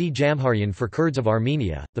Samilov and C. Jamharyan for Kurds of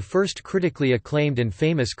Armenia. The first critically acclaimed and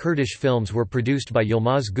famous Kurdish films were produced by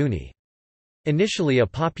Yilmaz Güney. Initially a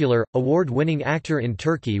popular, award-winning actor in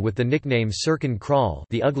Turkey with the nickname Serkan Kral,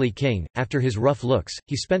 the Ugly King, after his rough looks,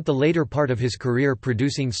 he spent the later part of his career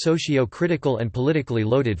producing socio-critical and politically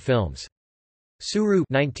loaded films. Suru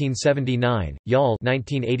 (1979), Yal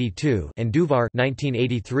 (1982), and Duvar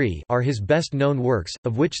 (1983) are his best-known works,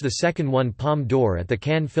 of which the second won Palme d'Or at the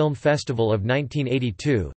Cannes Film Festival of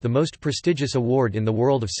 1982, the most prestigious award in the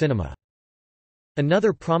world of cinema.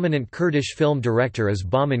 Another prominent Kurdish film director is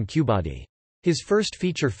Bahman Kubadi. His first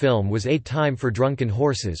feature film was A Time for Drunken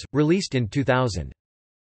Horses, released in 2000.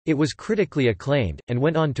 It was critically acclaimed, and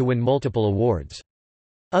went on to win multiple awards.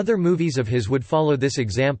 Other movies of his would follow this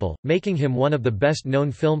example, making him one of the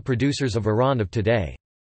best-known film producers of Iran of today.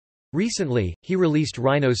 Recently, he released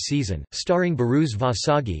Rhino's Season, starring Baruz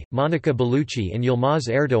Vasagi, Monica Bellucci and Yilmaz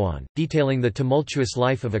Erdoğan, detailing the tumultuous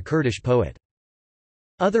life of a Kurdish poet.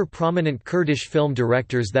 Other prominent Kurdish film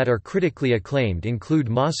directors that are critically acclaimed include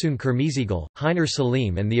Mahsun Kırmızıgül, Hainer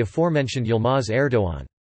Salim and the aforementioned Yilmaz Erdoğan.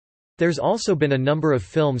 There's also been a number of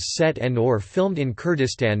films set and/or filmed in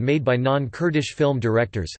Kurdistan made by non-Kurdish film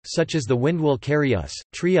directors, such as The Wind Will Carry Us,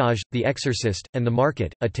 Triage, The Exorcist, and The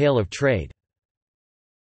Market, A Tale of Trade.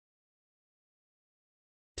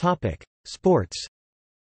 Sports.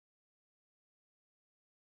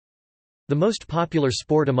 The most popular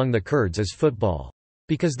sport among the Kurds is football.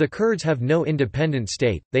 Because the Kurds have no independent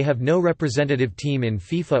state, they have no representative team in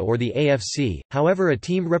FIFA or the AFC, however a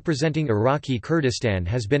team representing Iraqi Kurdistan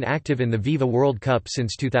has been active in the Viva World Cup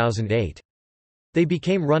since 2008. They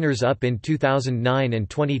became runners-up in 2009 and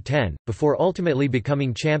 2010, before ultimately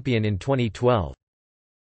becoming champion in 2012.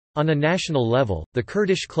 On a national level, the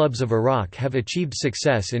Kurdish clubs of Iraq have achieved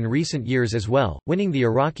success in recent years as well, winning the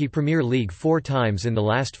Iraqi Premier League 4 times in the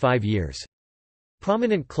last 5 years.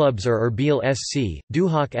 Prominent clubs are Erbil SC,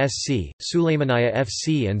 Duhok SC, Süleymaniye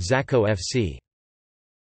FC and Zako FC.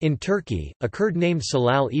 In Turkey, a Kurd named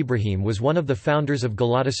Salal Ibrahim was one of the founders of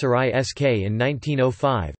Galatasaray SK in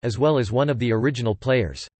 1905, as well as one of the original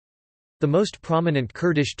players. The most prominent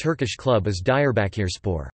Kurdish Turkish club is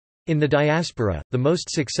Diyarbakırspor. In the diaspora, the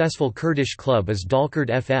most successful Kurdish club is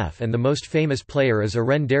Dalkurd FF and the most famous player is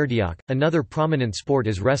Eren Derdiak. Another prominent sport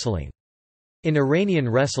is wrestling. In Iranian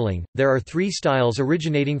wrestling, there are 3 styles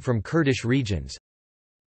originating from Kurdish regions.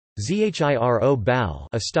 Zhiro Bal,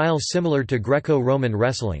 a style similar to Greco-Roman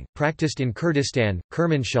wrestling, practiced in Kurdistan,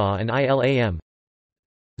 Kermanshah and Ilam.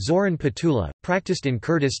 Zoran Patula, practiced in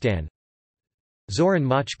Kurdistan. Zoran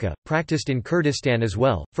Machka, practiced in Kurdistan as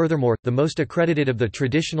well. Furthermore, the most accredited of the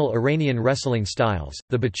traditional Iranian wrestling styles,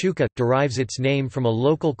 the bachuka, derives its name from a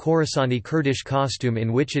local Khorasani Kurdish costume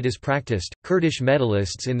in which it is practiced. Kurdish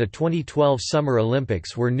medalists in the 2012 Summer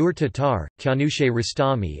Olympics were Nur Tatar, Kianouche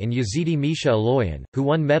Ristami, and Yazidi Misha Aloyan, who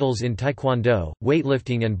won medals in taekwondo,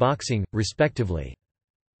 weightlifting, and boxing, respectively.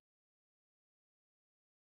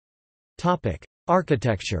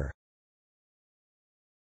 Architecture.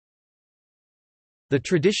 The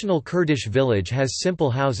traditional Kurdish village has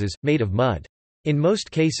simple houses, made of mud. In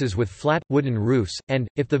most cases with flat, wooden roofs, and,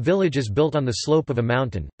 if the village is built on the slope of a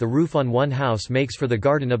mountain, the roof on one house makes for the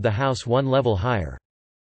garden of the house one level higher.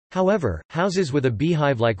 However, houses with a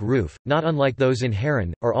beehive-like roof, not unlike those in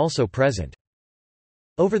Harran, are also present.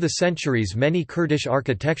 Over the centuries many Kurdish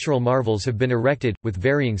architectural marvels have been erected, with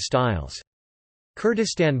varying styles.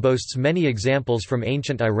 Kurdistan boasts many examples from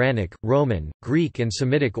ancient Iranic, Roman, Greek and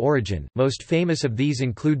Semitic origin. Most famous of these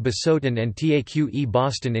include Basotan and Taqe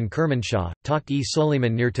Bostan in Kermanshah, Taq-e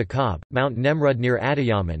Suleiman near Taqab, Mount Nemrud near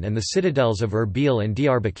Adiyaman and the citadels of Erbil and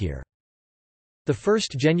Diyarbakir. The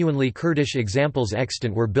first genuinely Kurdish examples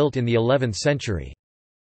extant were built in the 11th century.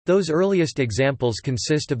 Those earliest examples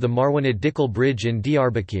consist of the Marwanid Dikil Bridge in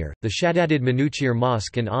Diyarbakir, the Shaddadid Manuchir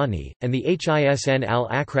Mosque in Ani, and the Hisn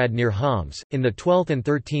al-Akrad near Homs. In the 12th and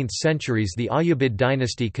 13th centuries, the Ayyubid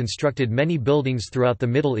dynasty constructed many buildings throughout the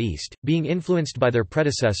Middle East, being influenced by their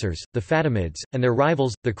predecessors, the Fatimids, and their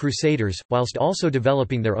rivals, the Crusaders, whilst also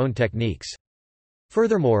developing their own techniques.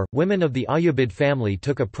 Furthermore, women of the Ayyubid family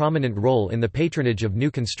took a prominent role in the patronage of new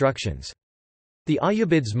constructions. The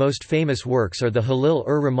Ayyubids' most famous works are the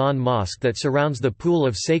Halil-ur-Rahman Mosque that surrounds the Pool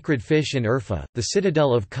of Sacred Fish in Urfa, the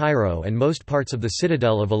Citadel of Cairo and most parts of the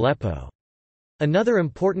Citadel of Aleppo. Another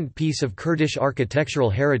important piece of Kurdish architectural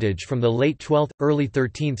heritage from the late 12th, early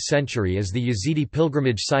 13th century is the Yazidi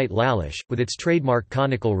pilgrimage site Lalish, with its trademark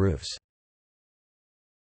conical roofs.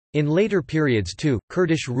 In later periods too,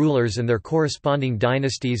 Kurdish rulers and their corresponding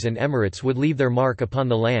dynasties and emirates would leave their mark upon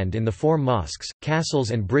the land in the form mosques,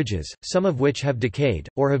 castles and bridges, some of which have decayed,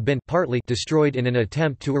 or have been partly destroyed in an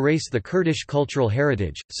attempt to erase the Kurdish cultural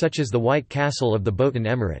heritage, such as the White Castle of the Botan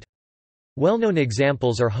Emirate. Well-known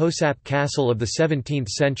examples are Hosap Castle of the 17th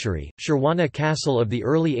century, Shirwana Castle of the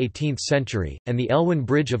early 18th century, and the Elwan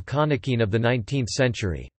Bridge of Konakene of the 19th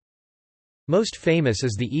century. Most famous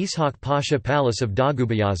is the Ishaq Pasha Palace of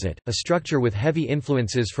Dagubayazit, a structure with heavy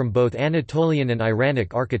influences from both Anatolian and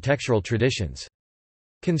Iranic architectural traditions.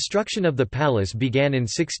 Construction of the palace began in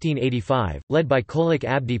 1685, led by Kolik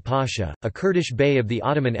Abdi Pasha, a Kurdish bey of the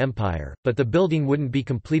Ottoman Empire, but the building wouldn't be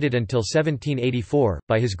completed until 1784,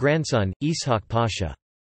 by his grandson, Ishaq Pasha.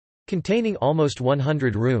 Containing almost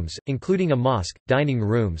 100 rooms, including a mosque, dining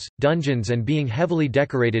rooms, dungeons and being heavily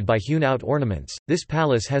decorated by hewn-out ornaments, this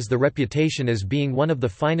palace has the reputation as being one of the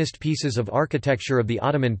finest pieces of architecture of the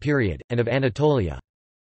Ottoman period, and of Anatolia.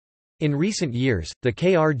 In recent years, the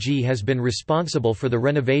KRG has been responsible for the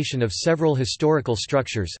renovation of several historical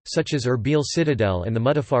structures, such as Erbil Citadel and the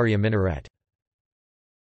Mudafaria Minaret.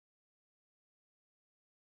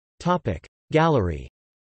 Gallery.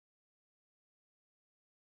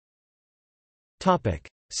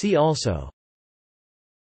 See also.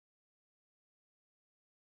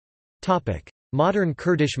 Modern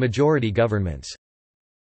Kurdish majority governments.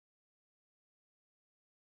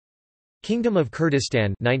 Kingdom of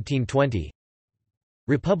Kurdistan 1920.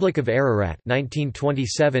 Republic of Ararat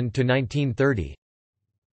 1927 to 1930.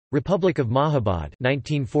 Republic of Mahabad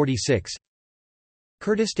 1946.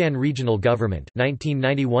 Kurdistan Regional Government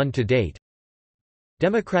 1991 to date.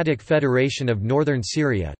 Democratic Federation of Northern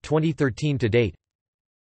Syria 2013 to date.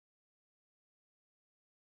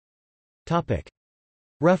 Topic.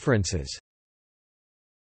 References.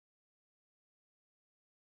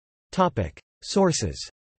 Topic. Sources.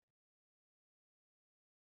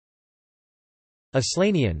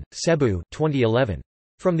 Aslanian, Sebu 2011.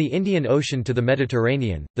 From the Indian Ocean to the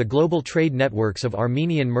Mediterranean, the Global Trade Networks of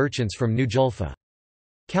Armenian Merchants from New Julfa.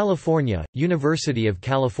 California, University of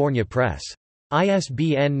California Press.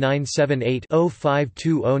 ISBN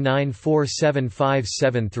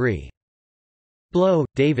 978-0520947573. Blow,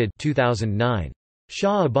 David 2009.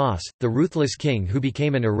 Shah Abbas, The Ruthless King Who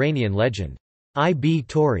Became an Iranian Legend. I.B.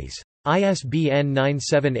 Tauris. ISBN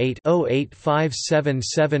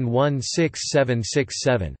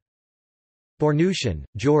 978-0857716767. Bornushin,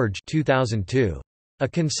 George 2002. A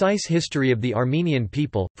Concise History of the Armenian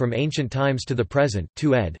People, From Ancient Times to the Present,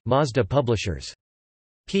 2 ed., Mazda Publishers.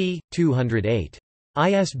 p. 208.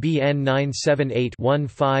 ISBN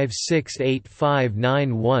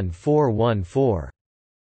 978-1568591414.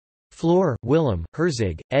 Floor, Willem,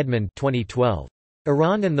 Herzig, Edmund 2012.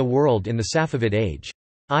 Iran and the World in the Safavid Age.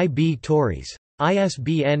 I. B. Tauris.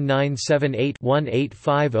 ISBN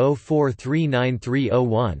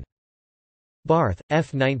 978-1850439301. Barth,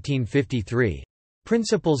 F. 1953.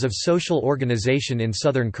 Principles of Social Organization in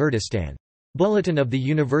Southern Kurdistan. Bulletin of the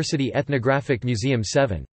University Ethnographic Museum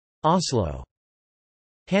 7. Oslo.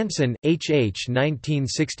 Hansen, H. H.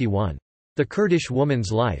 1961. The Kurdish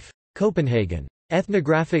Woman's Life. Copenhagen.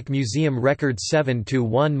 Ethnographic Museum Records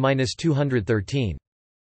 7-1-213.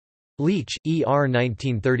 Leach, E. R.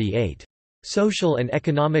 1938. Social and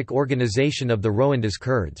Economic Organization of the Rwanda's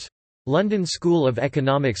Kurds. London School of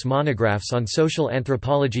Economics Monographs on Social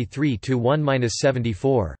Anthropology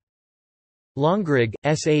 3-1-74. Longrig,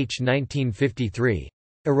 S. H. 1953.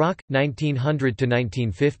 Iraq,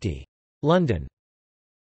 1900–1950. London.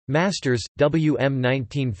 Masters, W. M.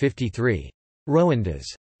 1953.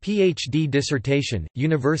 Rwanda's. Ph.D. dissertation,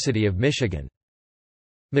 University of Michigan.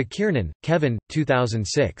 McKiernan, Kevin,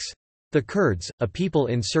 2006. The Kurds, A People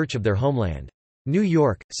in Search of Their Homeland. New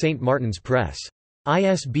York, St. Martin's Press.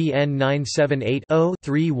 ISBN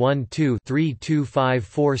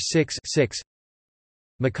 978-0-312-32546-6.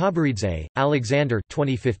 Makaberidze, Alexander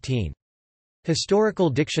 2015. Historical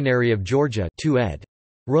Dictionary of Georgia 2 ed.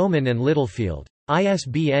 Roman and Littlefield.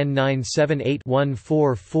 ISBN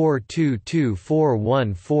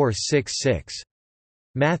 978-1442241466.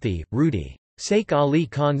 Mathie, Rudy. Sheikh Ali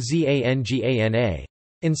Khan Zangana.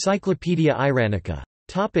 Encyclopaedia Iranica.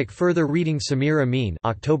 Topic further reading. Samir Amin,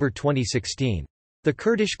 October 2016. The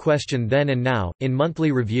Kurdish Question Then and Now, in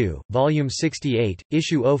Monthly Review, Volume 68,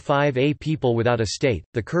 Issue 05. A People Without a State,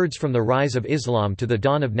 The Kurds from the Rise of Islam to the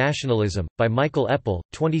Dawn of Nationalism, by Michael Eppel,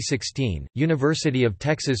 2016, University of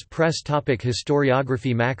Texas Press. Topic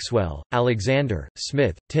Historiography. Maxwell, Alexander,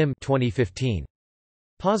 Smith, Tim 2015.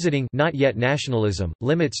 Positing Not Yet Nationalism,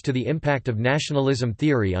 Limits to the Impact of Nationalism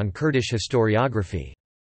Theory on Kurdish Historiography.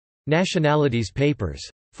 Nationalities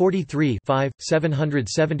Papers. 43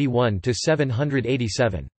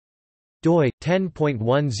 771–787. doi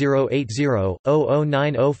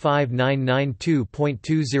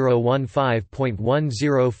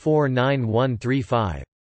 10.1080/009059992.2015.10499135.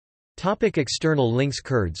 Topic external links.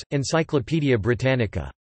 Kurds, Encyclopædia Britannica.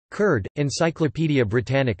 Kurd, Encyclopædia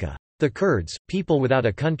Britannica. The Kurds, People Without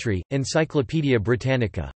a Country, Encyclopædia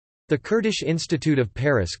Britannica. The Kurdish Institute of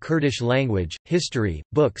Paris. Kurdish language, history,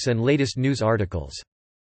 books and latest news articles.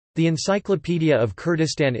 The Encyclopedia of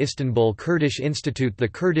Kurdistan. Istanbul Kurdish Institute. The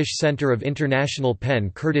Kurdish Center of International PEN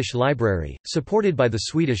Kurdish Library, supported by the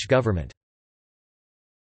Swedish government.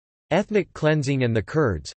 Ethnic Cleansing and the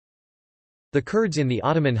Kurds. The Kurds in the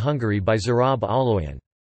Ottoman Hungary by Zurab Aloyan.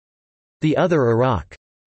 The Other Iraq.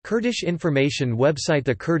 Kurdish information website.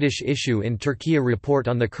 The Kurdish Issue in Turkey. Report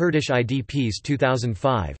on the Kurdish IDPs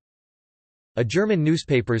 2005. A German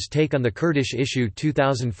newspaper's take on the Kurdish issue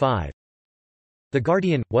 2005. The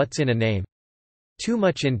Guardian, What's in a Name? Too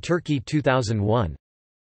Much in Turkey 2001.